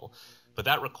example. But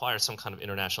that requires some kind of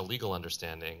international legal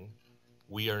understanding.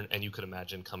 And you could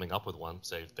imagine coming up with one.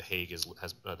 Say the Hague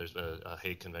there's a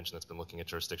Hague Convention that's been looking at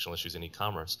jurisdictional issues in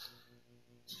e-commerce.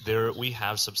 There we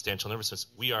have substantial nervousness.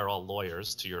 We are all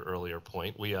lawyers, to your earlier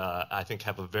point. We I think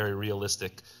have a very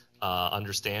realistic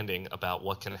understanding about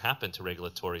what can happen to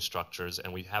regulatory structures,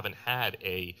 and we haven't had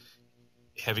a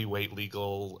heavyweight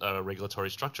legal regulatory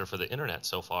structure for the internet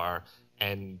so far.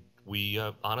 And we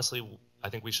honestly, I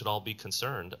think we should all be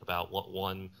concerned about what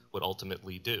one would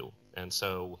ultimately do. And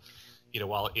so,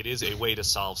 while it is a way to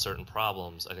solve certain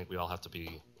problems, I think we all have to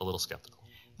be a little skeptical.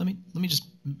 Let me just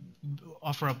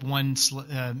offer up one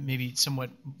maybe somewhat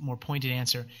more pointed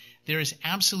answer. There is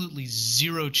absolutely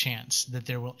zero chance that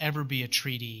there will ever be a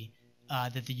treaty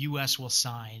that the U.S. will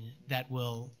sign that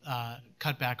will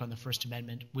cut back on the First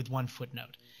Amendment with one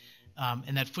footnote.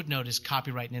 And that footnote is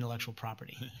copyright and intellectual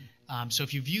property. So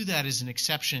if you view that as an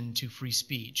exception to free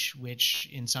speech, which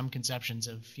in some conceptions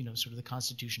of sort of the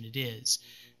Constitution it is,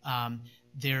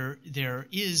 there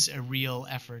is a real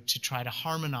effort to try to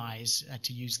harmonize,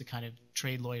 to use the kind of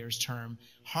trade lawyer's term,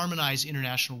 harmonize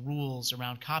international rules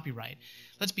around copyright.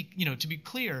 Let's be, to be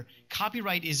clear,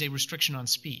 copyright is a restriction on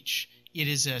speech. It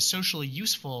is a socially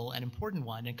useful and important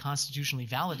one, and constitutionally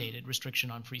validated restriction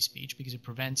on free speech, because it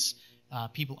prevents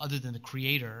people other than the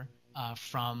creator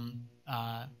from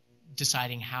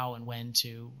deciding how and when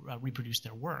to reproduce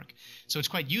their work. So it's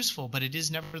quite useful, but it is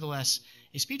nevertheless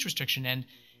a speech restriction. And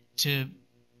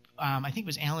I think it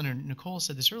was Alan or Nicole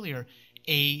said this earlier,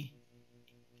 a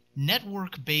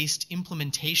network-based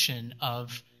implementation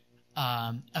of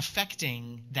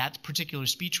affecting that particular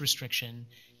speech restriction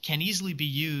can easily be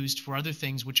used for other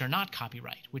things which are not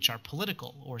copyright, which are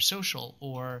political or social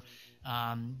or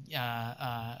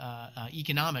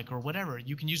economic or whatever.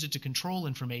 You can use it to control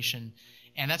information.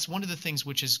 And that's one of the things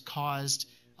which has caused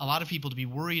a lot of people to be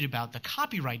worried about the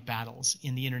copyright battles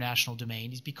in the international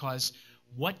domain, is because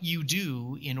what you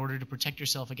do in order to protect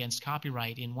yourself against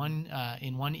copyright in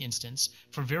one instance,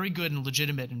 for very good and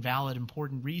legitimate and valid,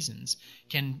 important reasons,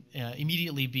 can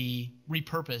immediately be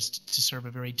repurposed to serve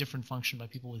a very different function by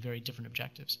people with very different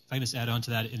objectives. If I can just add on to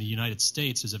that, in the United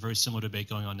States, there's a very similar debate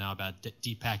going on now about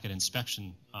deep packet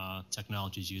inspection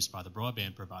technologies used by the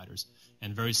broadband providers,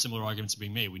 and very similar arguments are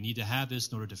being made. We need to have this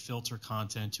in order to filter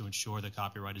content to ensure that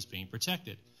copyright is being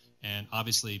protected. And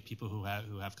obviously, people who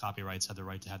have copyrights have the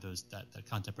right to have that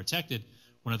content protected.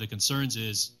 One of the concerns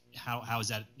is how is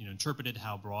that interpreted?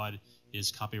 How broad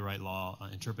is copyright law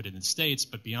interpreted in states?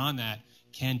 But beyond that,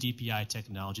 can DPI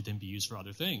technology then be used for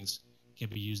other things? Can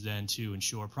it be used then to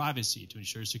ensure privacy, to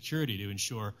ensure security, to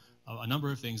ensure a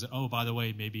number of things that, oh, by the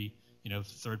way, maybe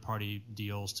third-party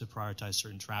deals to prioritize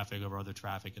certain traffic over other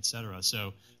traffic, et cetera.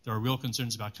 So there are real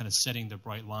concerns about kind of setting the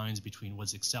bright lines between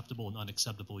what's acceptable and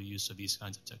unacceptable use of these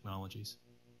kinds of technologies.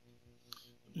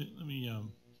 Let me,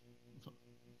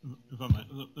 if I might,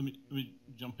 let me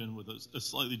jump in with a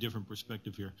slightly different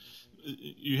perspective here.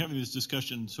 You're having this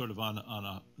discussion sort of on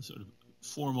a sort of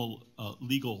formal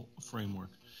legal framework,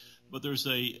 but there's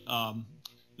a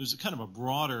kind of a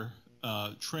broader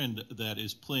trend that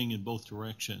is playing in both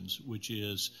directions, which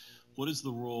is what is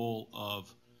the role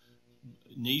of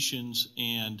nations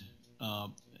and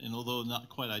although not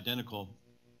quite identical,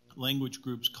 language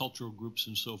groups, cultural groups,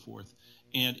 and so forth.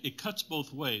 And it cuts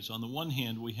both ways. On the one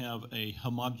hand, we have a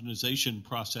homogenization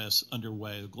process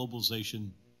underway, a globalization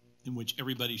in which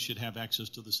everybody should have access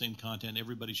to the same content,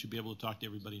 everybody should be able to talk to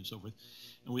everybody, and so forth.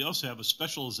 And we also have a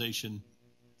specialization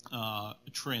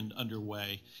trend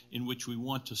underway in which we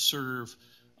want to serve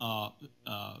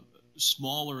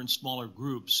smaller and smaller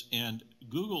groups. And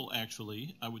Google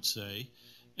actually, I would say,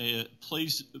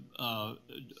 plays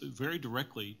very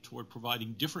directly toward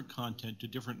providing different content to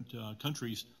different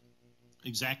countries,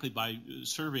 exactly by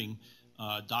serving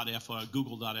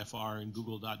Google.fr and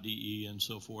Google.de and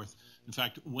so forth. In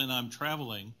fact, when I'm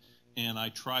traveling and I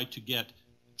try to get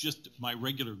just my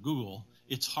regular Google,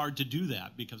 it's hard to do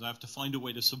that because I have to find a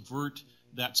way to subvert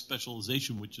that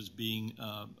specialization which is being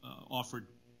offered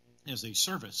as a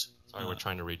service. Sorry, we're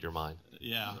trying to read your mind.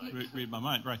 Yeah, read my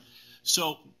mind, right.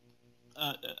 So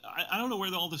I don't know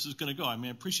where all this is going to go. I mean,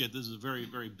 I appreciate this is a very,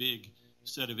 very big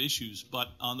set of issues, but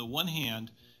on the one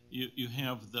hand, you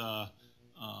have the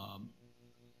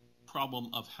problem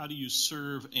of how do you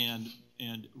serve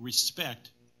and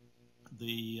respect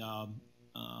the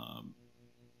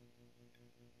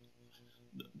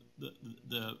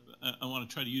I want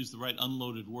to try to use the right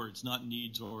unloaded words, not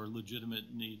needs or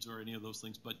legitimate needs or any of those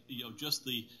things, but just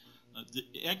the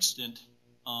extant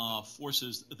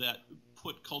forces that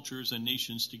put cultures and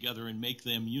nations together and make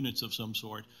them units of some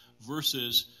sort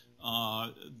versus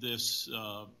this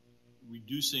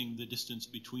reducing the distance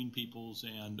between peoples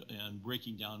and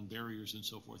breaking down barriers and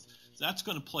so forth. That's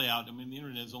going to play out. I mean, the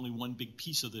internet is only one big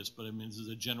piece of this, but I mean, this is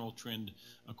a general trend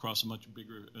across a much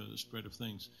bigger spread of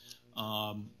things.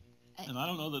 And I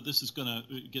don't know that this is going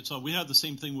to get solved. We have the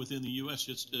same thing within the U.S.,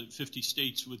 just 50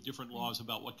 states with different laws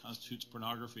about what constitutes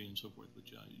pornography and so forth,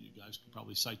 which you guys could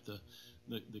probably cite the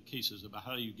cases about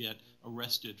how do you get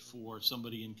arrested for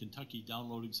somebody in Kentucky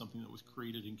downloading something that was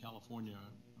created in California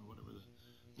or whatever.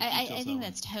 I think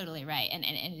that's totally right. And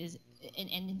it is, and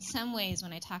in some ways,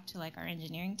 when I talk to like our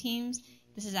engineering teams,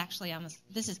 this is actually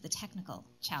this is the technical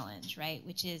challenge, right?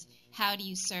 Which is how do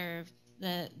you serve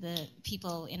the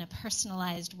people in a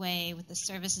personalized way with the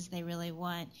services they really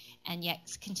want and yet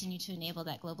continue to enable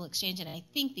that global exchange. And I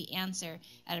think the answer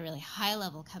at a really high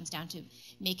level comes down to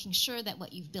making sure that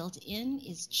what you've built in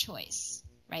is choice,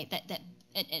 right?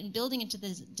 And building into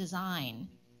this design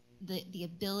the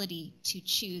ability to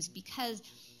choose, because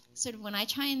sort of when I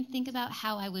try and think about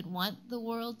how I would want the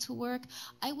world to work,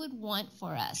 I would want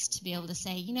for us to be able to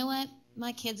say, you know what,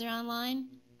 my kids are online,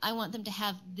 I want them to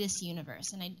have this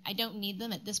universe, and I don't need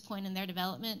them at this point in their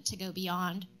development to go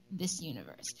beyond this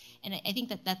universe. And I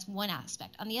think that's one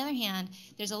aspect. On the other hand,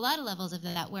 there's a lot of levels of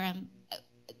that where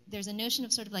there's a notion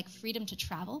of sort of like freedom to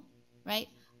travel, right?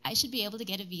 I should be able to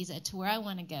get a visa to where I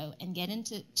want to go and get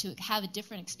to have a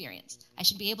different experience. I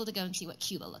should be able to go and see what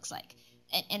Cuba looks like.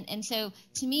 And so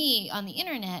to me, on the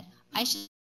internet, I should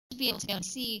be able to go and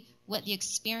see what the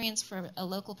experience for a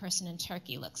local person in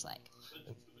Turkey looks like.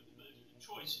 But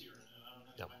choice here, and I don't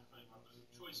have to back up, but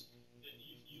choice,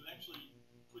 you actually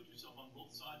put yourself on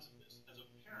both sides of this. As a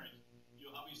parent, you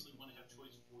obviously want to have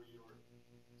choice for your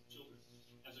children.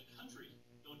 As a country,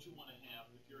 don't you want to have,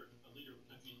 if you're a leader of a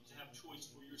country, to have choice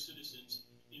for your citizens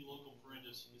in local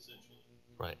parentis, essentially?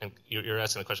 Right, and you're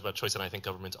asking a question about choice, and I think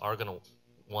governments are going to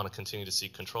want to continue to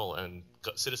seek control, and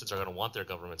citizens are going to want their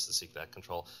governments to seek that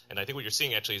control. And I think what you're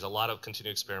seeing actually is a lot of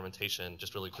continued experimentation,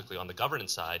 just really quickly on the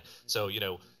governance side. So,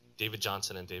 David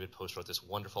Johnson and David Post wrote this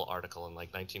wonderful article in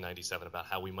like 1997 about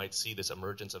how we might see this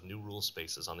emergence of new rule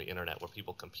spaces on the internet where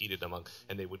people competed among,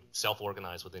 and they would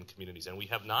self-organize within communities. And we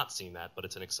have not seen that, but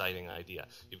it's an exciting idea.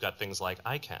 You've got things like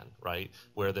ICANN, right,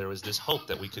 where there was this hope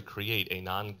that we could create a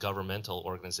non-governmental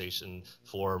organization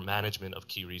for management of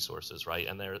key resources, right?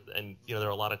 And there are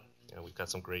a lot of, we've got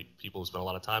some great people who spend a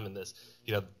lot of time in this.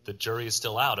 The jury is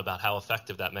still out about how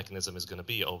effective that mechanism is going to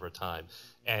be over time.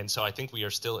 And so I think we are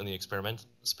still in the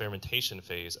experimentation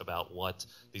phase about what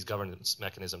these governance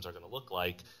mechanisms are going to look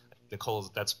like. Nicole,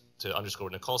 that's to underscore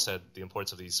what Nicole said, the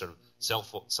importance of these sort of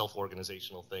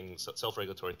self-organizational things,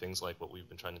 self-regulatory things like what we've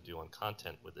been trying to do on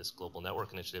content with this global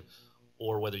network initiative,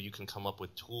 or whether you can come up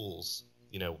with tools,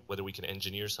 whether we can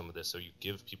engineer some of this so you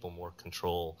give people more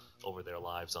control over their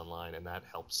lives online, and that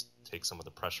helps take some of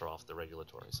the pressure off the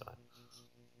regulatory side.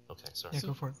 Okay, sorry. Yeah,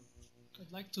 go for it.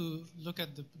 I'd like to look at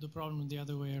the problem the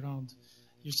other way around.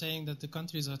 You're saying that the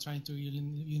countries are trying to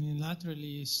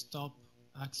unilaterally stop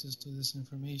access to this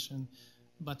information,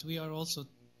 but we are also,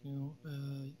 trying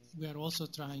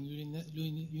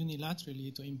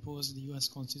unilaterally to impose the U.S.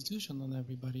 Constitution on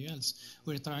everybody else.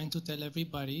 We're trying to tell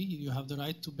everybody you have the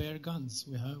right to bear guns.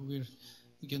 We're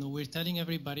telling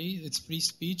everybody it's free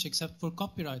speech except for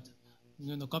copyright.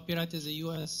 Copyright is a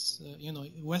U.S.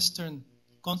 Western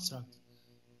construct.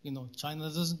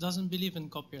 China doesn't believe in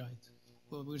copyright.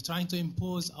 Well, we're trying to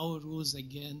impose our rules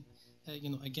again,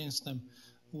 against them.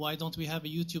 Why don't we have a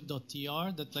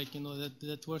YouTube.tr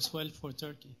that works well for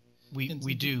Turkey?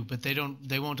 We do, but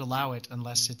they won't allow it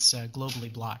unless it's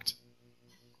globally blocked.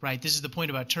 Right. This is the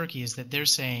point about Turkey, is that they're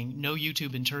saying no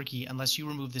YouTube in Turkey unless you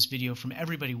remove this video from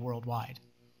everybody worldwide.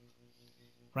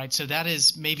 Right. So that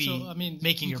is maybe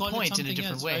making your point in a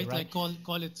different way, right? Like call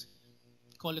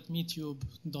call it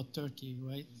metube.turkey,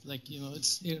 right? Like,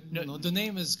 it's the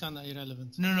name is kind of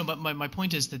irrelevant. No. But my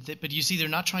point is but you see, they're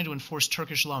not trying to enforce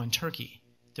Turkish law in Turkey.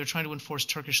 They're trying to enforce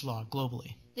Turkish law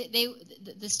globally.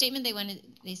 The statement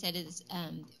they said is,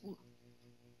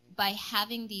 by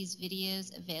having these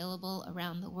videos available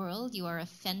around the world, you are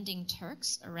offending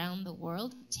Turks around the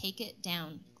world. Take it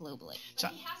down globally. So,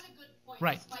 he has a good point.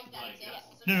 Right.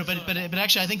 No, but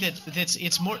actually, I think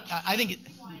it's more. I think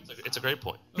it's a great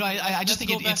point. No, I just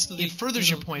think it furthers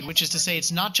your point, which is to say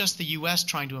it's not just the U.S.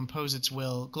 trying to impose its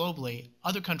will globally.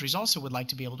 Other countries also would like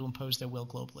to be able to impose their will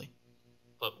globally.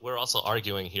 But we're also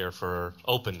arguing here for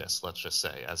openness, let's just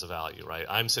say, as a value, right?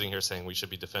 I'm sitting here saying we should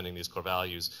be defending these core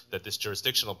values, that this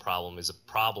jurisdictional problem is a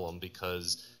problem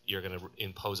because you're going to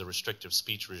impose a restrictive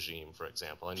speech regime, for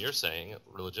example. And you're saying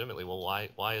legitimately, well,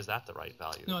 why is that the right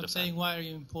value? No, I'm saying, why are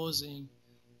you imposing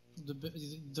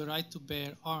the right to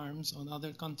bear arms on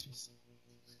other countries?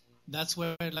 That's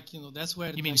where, that's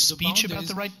where. You mean speech about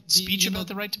the right? Speech about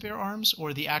the right to bear arms,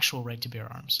 or the actual right to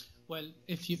bear arms? Well,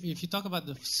 if you talk about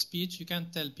the speech, you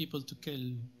can't tell people to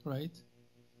kill, right?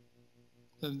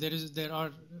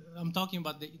 I'm talking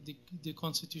about the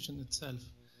Constitution itself,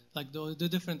 like the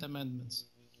different amendments.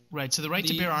 Right. So the right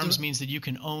to bear arms means that you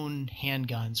can own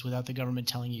handguns without the government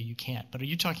telling you can't. But are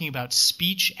you talking about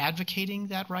speech advocating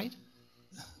that right?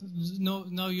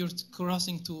 No, you're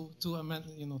crossing two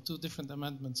different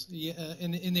amendments.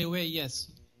 In a way, yes.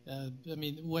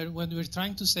 When we're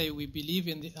trying to say we believe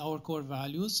in our core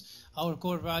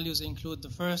values include the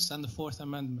First and the Fourth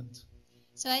Amendment.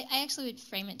 So I actually would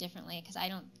frame it differently, because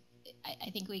I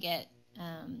think we get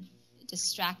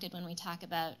distracted when we talk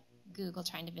about Google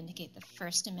trying to vindicate the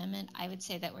First Amendment. I would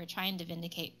say that we're trying to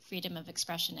vindicate freedom of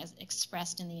expression as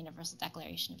expressed in the Universal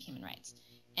Declaration of Human Rights.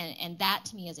 And that,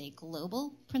 to me, is a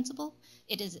global principle.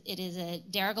 It is a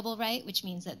derogable right, which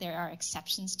means that there are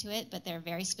exceptions to it, but they're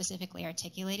very specifically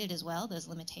articulated as well, those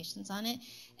limitations on it.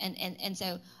 And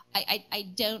so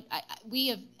we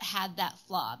have had that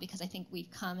flaw, because I think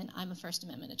we've come, and I'm a First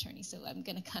Amendment attorney, so I'm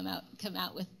going to come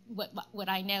out with what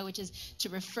I know, which is to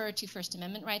refer to First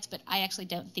Amendment rights, but I actually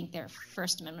don't think they're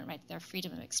First Amendment rights, they're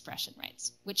freedom of expression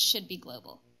rights, which should be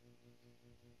global.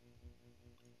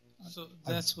 So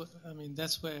that's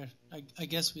where I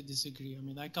guess we disagree.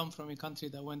 I come from a country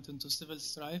that went into civil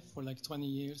strife for like 20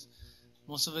 years,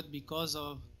 most of it because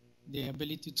of the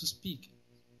ability to speak,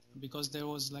 because there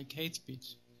was like hate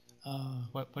speech.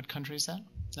 What country is that?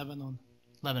 Lebanon.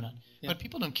 Yeah. But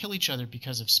people don't kill each other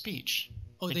because of speech.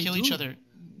 Oh, they kill each other.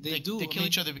 They kill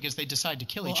each other because they decide to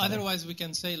kill each other. Otherwise, we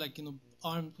can say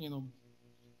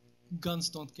guns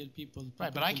don't kill people.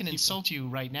 Right, but I can insult you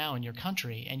right now in your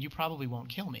country, and you probably won't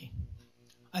kill me.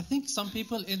 I think some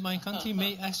people in my country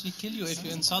may actually kill you if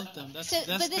you insult them. That's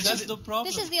the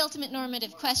problem. This is the ultimate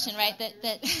normative question, right?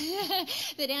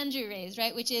 That Andrew raised,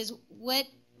 right? Which is, what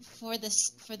for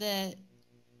the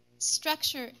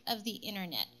structure of the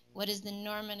internet, what is the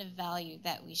normative value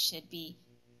that we should be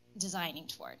designing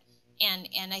toward?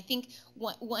 And I think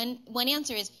one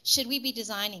answer is, should we be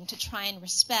designing to try and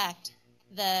respect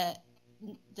the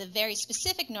very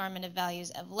specific normative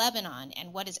values of Lebanon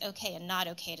and what is okay and not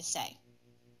okay to say?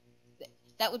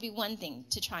 That would be one thing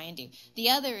to try and do.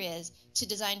 The other is to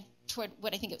design toward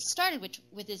what I think it started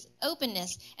with is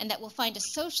openness, and that we'll find a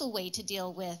social way to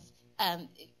deal with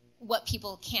what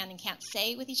people can and can't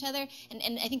say with each other.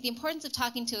 And I think the importance of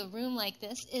talking to a room like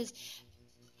this is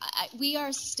we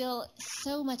are still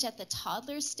so much at the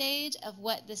toddler stage of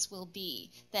what this will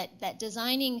be, that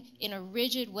designing in a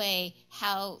rigid way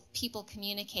how people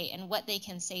communicate and what they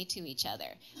can say to each other,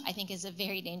 I think is a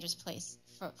very dangerous place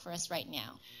for us right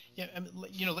now. Yeah,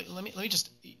 let me just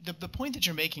the point that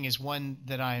you're making is one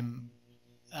that I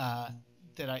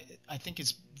think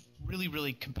is really,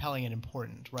 really compelling and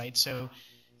important, right? So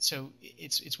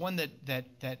it's one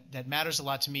that matters a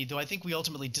lot to me, though I think we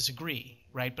ultimately disagree,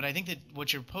 right? But I think that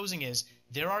what you're posing is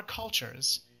there are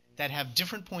cultures that have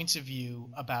different points of view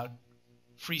about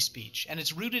free speech, and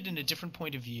it's rooted in a different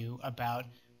point of view about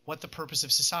what the purpose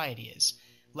of society is.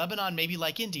 Lebanon, maybe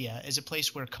like India, is a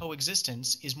place where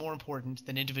coexistence is more important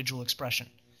than individual expression,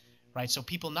 right? So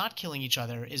people not killing each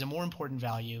other is a more important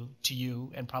value to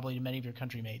you and probably to many of your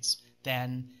country mates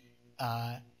than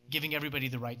giving everybody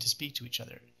the right to speak to each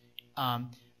other. I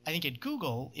think at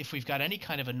Google, if we've got any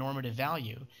kind of a normative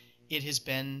value, it has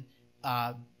been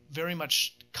very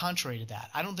much contrary to that.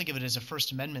 I don't think of it as a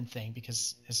First Amendment thing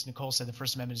because, as Nicole said, the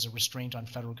First Amendment is a restraint on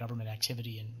federal government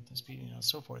activity and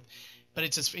so forth. But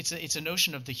it's a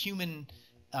notion of the human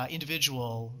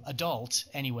individual adult,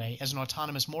 anyway, as an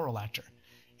autonomous moral actor.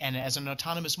 And as an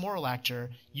autonomous moral actor,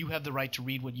 you have the right to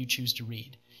read what you choose to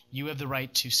read. You have the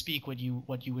right to speak what you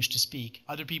wish to speak.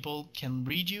 Other people can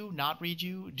read you, not read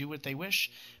you, do what they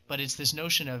wish, but it's this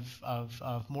notion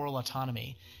of moral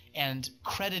autonomy and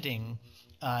crediting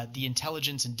the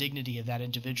intelligence and dignity of that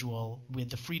individual with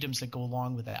the freedoms that go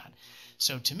along with that.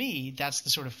 So to me, that's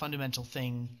the sort of fundamental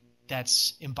thing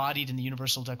that's embodied in the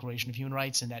Universal Declaration of Human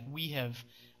Rights, and that we have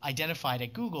identified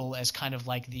at Google as kind of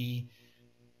like the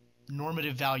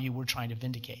normative value we're trying to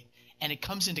vindicate. And it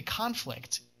comes into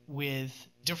conflict with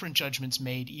different judgments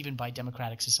made even by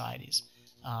democratic societies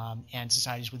and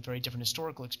societies with very different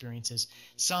historical experiences.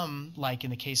 Some, like in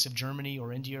the case of Germany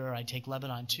or India, or I take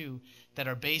Lebanon too, that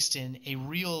are based in a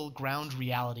real ground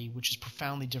reality which is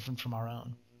profoundly different from our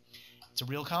own. It's a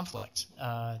real conflict.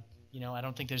 I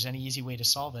don't think there's any easy way to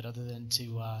solve it other than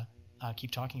to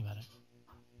keep talking about it.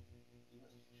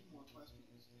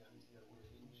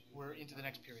 We're into the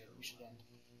next period. We should end.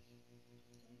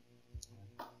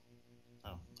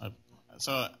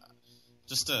 So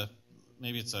just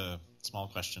maybe it's a small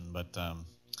question, but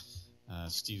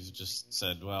Steve just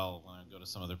said, well, when I go to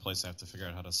some other place, I have to figure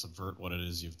out how to subvert what it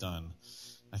is you've done.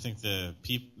 I think the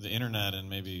internet and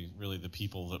maybe really the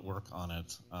people that work on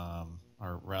it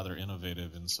are rather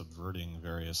innovative in subverting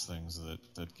various things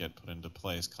that get put into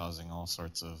place, causing all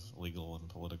sorts of legal and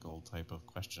political type of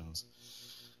questions.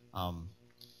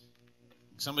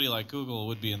 Somebody like Google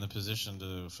would be in the position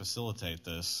to facilitate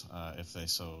this if they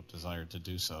so desired to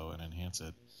do so and enhance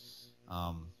it.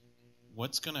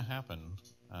 What's going to happen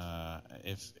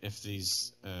if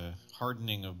these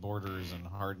hardening of borders and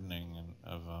hardening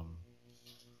of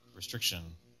restriction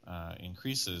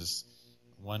increases?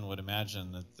 One would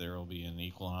imagine that there will be an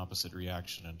equal and opposite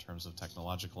reaction in terms of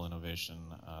technological innovation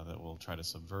that will try to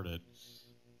subvert it.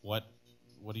 What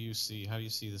do you see? How do you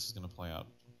see this is going to play out?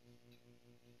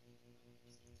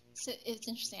 So it's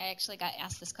interesting. I actually got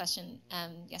asked this question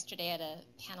yesterday at a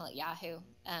panel at Yahoo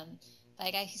by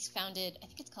a guy who's founded, I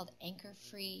think it's called Anchor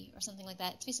Free or something like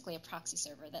that. It's basically a proxy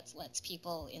server that lets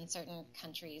people in certain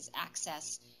countries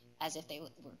access as if they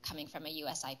were coming from a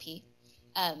US IP.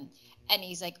 And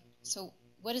he's like, so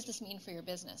what does this mean for your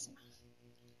business?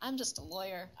 I'm just a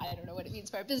lawyer. I don't know what it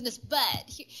means for our business.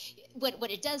 But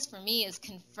what it does for me is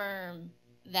confirm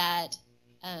that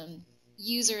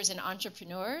users and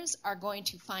entrepreneurs are going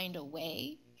to find a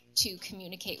way to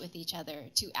communicate with each other,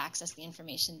 to access the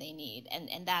information they need.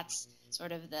 And that's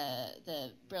sort of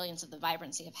the brilliance of the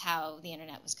vibrancy of how the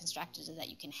internet was constructed, is that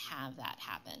you can have that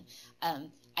happen.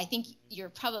 I think you're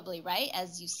probably right.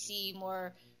 As you see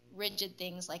more rigid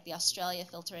things like the Australia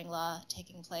filtering law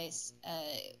taking place,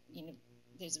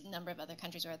 there's a number of other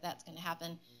countries where that's going to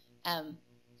happen.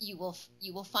 You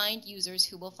will find users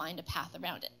who will find a path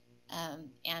around it.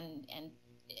 And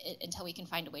until we can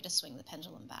find a way to swing the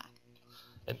pendulum back.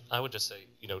 And I would just say,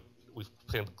 we've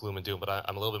played with gloom and doom, but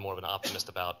I'm a little bit more of an optimist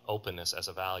about openness as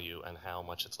a value and how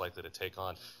much it's likely to take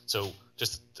on. So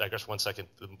just digress for 1 second,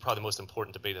 probably the most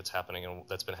important debate that's happening and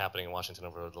that's been happening in Washington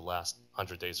over the last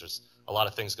 100 days, there's a lot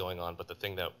of things going on, but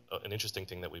an interesting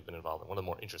thing that we've been involved in, one of the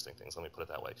more interesting things, let me put it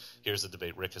that way. Here's the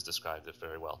debate. Rick has described it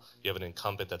very well. You have an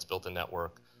incumbent that's built a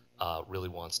network, really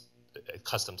wants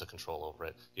accustomed to control over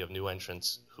it. You have new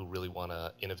entrants who really want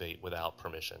to innovate without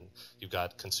permission. You've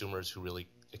got consumers who really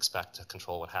expect to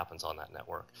control what happens on that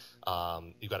network.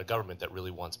 You've got a government that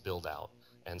really wants build out.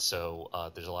 And so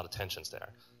there's a lot of tensions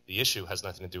there. The issue has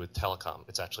nothing to do with telecom.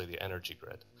 It's actually the energy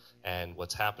grid. And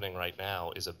what's happening right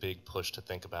now is a big push to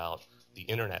think about the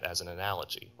internet as an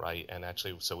analogy, right? And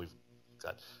actually, so we've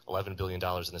got $11 billion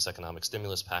in this economic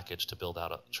stimulus package to build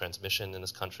out a transmission in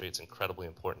this country. It's incredibly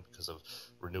important because of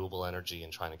renewable energy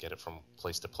and trying to get it from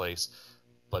place to place.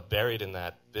 But buried in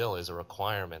that bill is a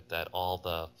requirement that all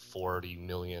the 40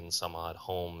 million some odd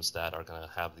homes that are going to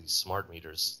have these smart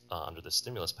meters under the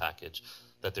stimulus package,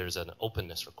 that there's an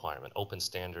openness requirement. Open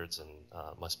standards and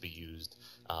must be used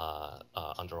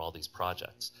under all these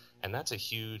projects. And that's a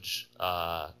huge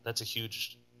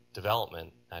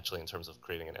development, actually, in terms of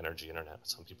creating an energy internet.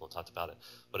 Some people have talked about it.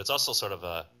 But it's also sort of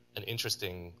an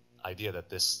interesting idea that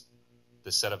this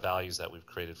set of values that we've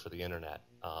created for the internet,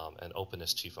 and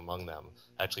openness chief among them,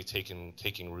 actually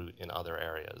taking root in other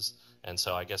areas. And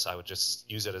so I guess I would just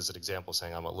use it as an example,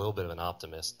 saying I'm a little bit of an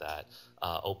optimist that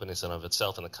openness in of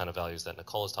itself and the kind of values that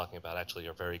Nicole is talking about actually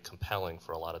are very compelling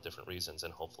for a lot of different reasons,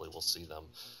 and hopefully we'll see them.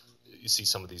 You see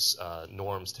some of these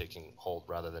norms taking hold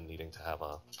rather than needing to have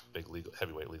a big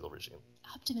heavyweight legal regime.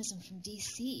 Optimism from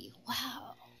DC.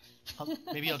 Wow.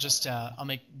 Maybe I'll just I'll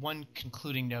make one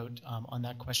concluding note on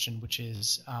that question, which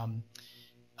is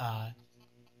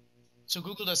So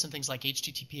Google does some things like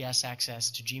HTTPS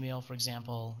access to Gmail, for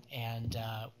example, and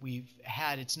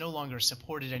it's no longer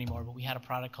supported anymore, but we had a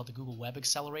product called the Google Web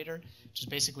Accelerator, which is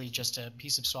basically just a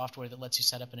piece of software that lets you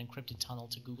set up an encrypted tunnel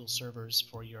to Google servers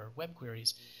for your web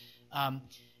queries. There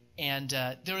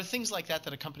are things like that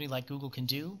a company like Google can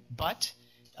do, but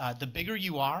the bigger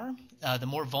you are, the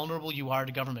more vulnerable you are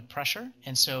to government pressure.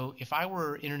 And so if I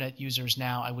were internet users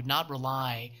now, I would not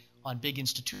rely on big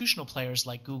institutional players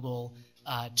like Google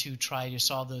to try to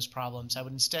solve those problems. I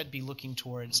would instead be looking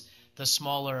towards the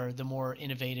smaller, the more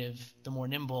innovative, the more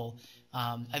nimble.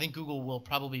 I think Google will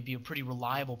probably be a pretty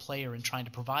reliable player in trying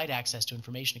to provide access to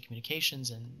information and communications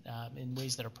and in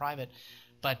ways that are private.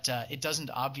 But it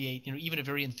doesn't obviate, even a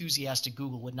very enthusiastic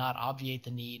Google would not obviate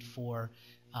the need for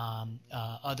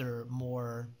other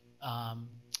more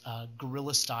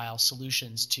guerrilla-style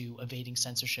solutions to evading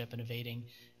censorship and evading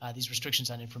these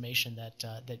restrictions on information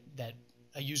that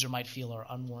a user might feel are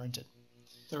unwarranted.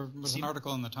 There was an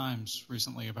article in the Times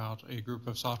recently about a group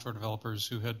of software developers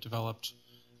who had developed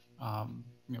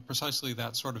precisely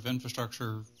that sort of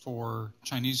infrastructure for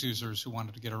Chinese users who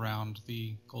wanted to get around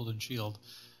the Golden Shield.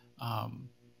 And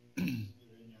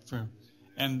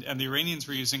the Iranians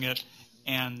were using it,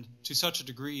 and to such a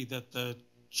degree that the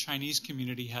Chinese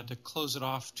community had to close it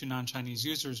off to non-Chinese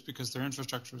users because their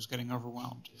infrastructure was getting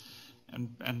overwhelmed,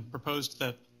 and proposed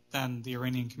that then the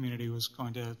Iranian community was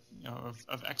going to,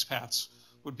 of expats,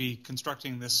 would be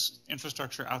constructing this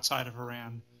infrastructure outside of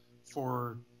Iran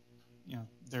for,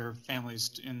 their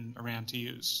families in Iran to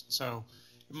use. So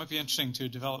it might be interesting to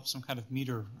develop some kind of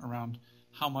meter around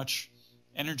how much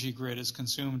energy grid is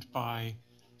consumed by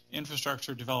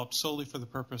infrastructure developed solely for the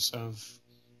purpose of,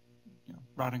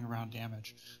 routing around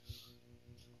damage.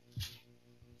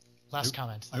 Last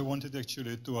comment. I wanted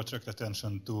actually to attract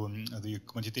attention to the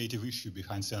quantitative issue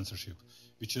behind censorship,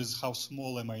 which is how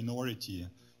small a minority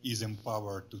is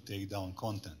empowered to take down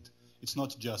content. It's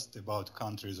not just about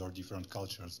countries or different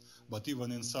cultures, but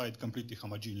even inside completely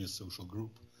homogeneous social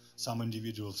group, some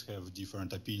individuals have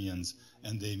different opinions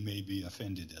and they may be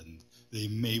offended and they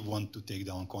may want to take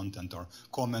down content or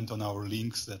comment on our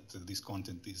links that this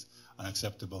content is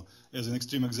unacceptable. As an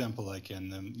extreme example, I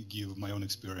can give my own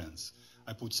experience.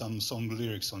 I put some song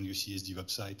lyrics on UCSD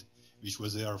website, which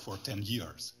was there for 10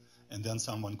 years. And then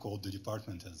someone called the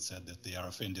department and said that they are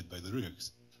offended by the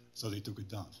lyrics. So they took it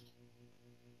down.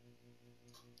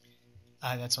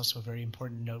 That's also a very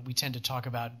important note. We tend to talk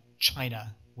about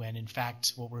China when, in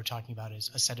fact, what we're talking about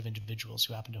is a set of individuals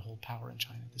who happen to hold power in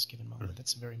China at this given moment. Right.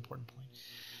 That's a very important point.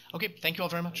 Okay, thank you all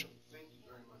very much. Thank you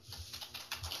very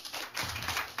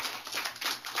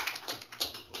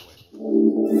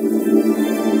much.